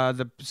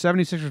 The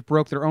 76ers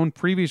broke their own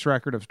previous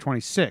record of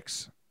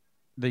 26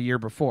 the year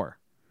before.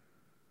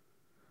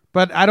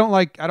 But I don't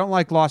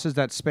like losses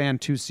that span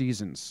 2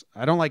 seasons.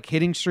 I don't like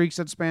hitting streaks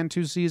that span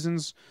 2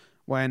 seasons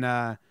when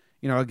a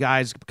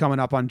guy's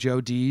coming up on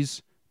Joe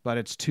D's, but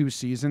it's 2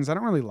 seasons. I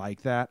don't really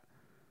like that.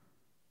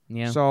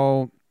 Yeah.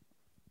 So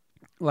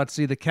let's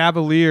see, the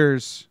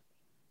Cavaliers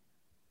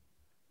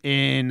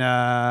in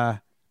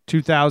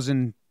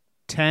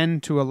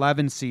 2010 to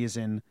 11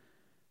 season,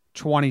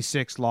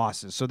 26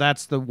 losses. So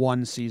that's the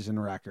 1 season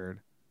record.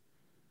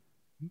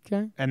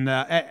 Okay. And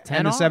the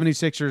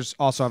 76ers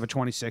also have a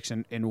 26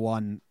 in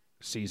 1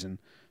 season.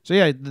 So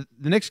yeah,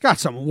 the Knicks got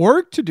some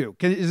work to do.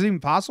 Is it even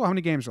possible? How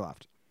many games are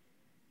left?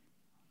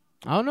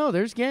 Oh no,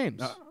 there's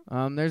games.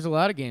 There's a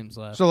lot of games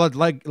left. So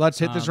let's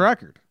hit this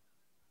record.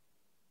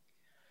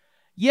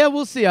 Yeah,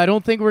 we'll see. I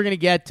don't think we're going to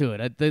get to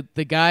it.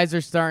 The guys are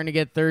starting to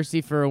get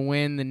thirsty for a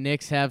win. The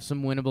Knicks have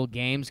some winnable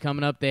games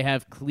coming up. They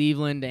have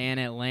Cleveland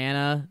and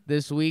Atlanta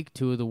this week,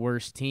 2 of the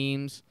worst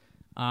teams.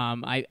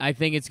 I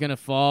think it's going to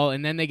fall,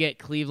 and then they get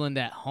Cleveland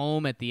at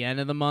home at the end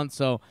of the month,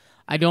 so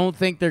I don't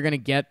think they're going to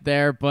get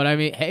there, but I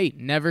mean, hey,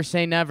 never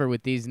say never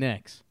with these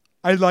Knicks.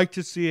 I'd like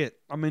to see it.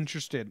 I'm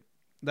interested.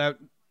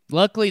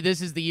 Luckily,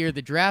 this is the year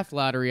the draft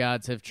lottery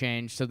odds have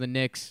changed, so the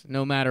Knicks,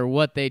 no matter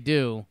what they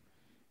do,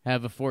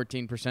 have a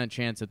 14%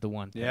 chance at the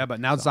 1 pick. Yeah, but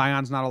now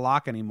Zion's not a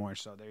lock anymore,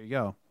 so there you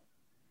go.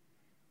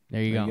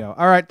 There you go.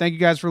 All right, thank you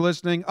guys for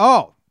listening.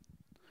 Oh,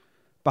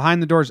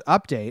 Behind the Doors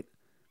update.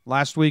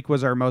 Last week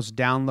was our most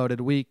downloaded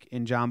week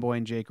in John Boy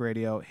and Jake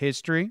Radio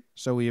history,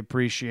 so we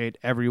appreciate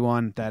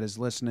everyone that is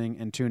listening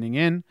and tuning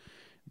in.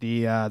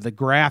 The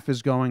graph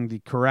is going the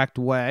correct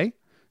way,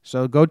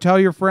 so go tell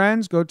your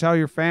friends, go tell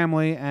your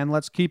family, and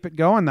let's keep it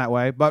going that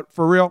way. But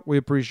for real, we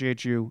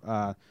appreciate you.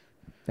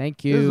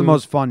 Thank you. This is the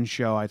most fun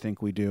show I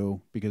think we do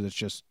because it's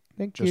just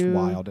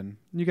wild, and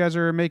you guys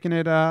are making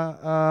it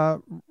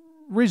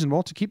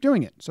reasonable to keep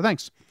doing it. So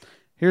thanks.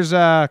 Here's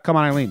Come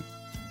On Eileen,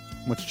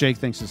 which Jake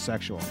thinks is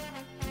sexual.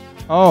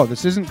 Oh,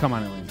 this isn't Come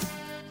On Eileen.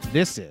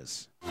 This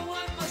is.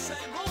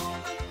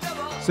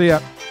 See ya.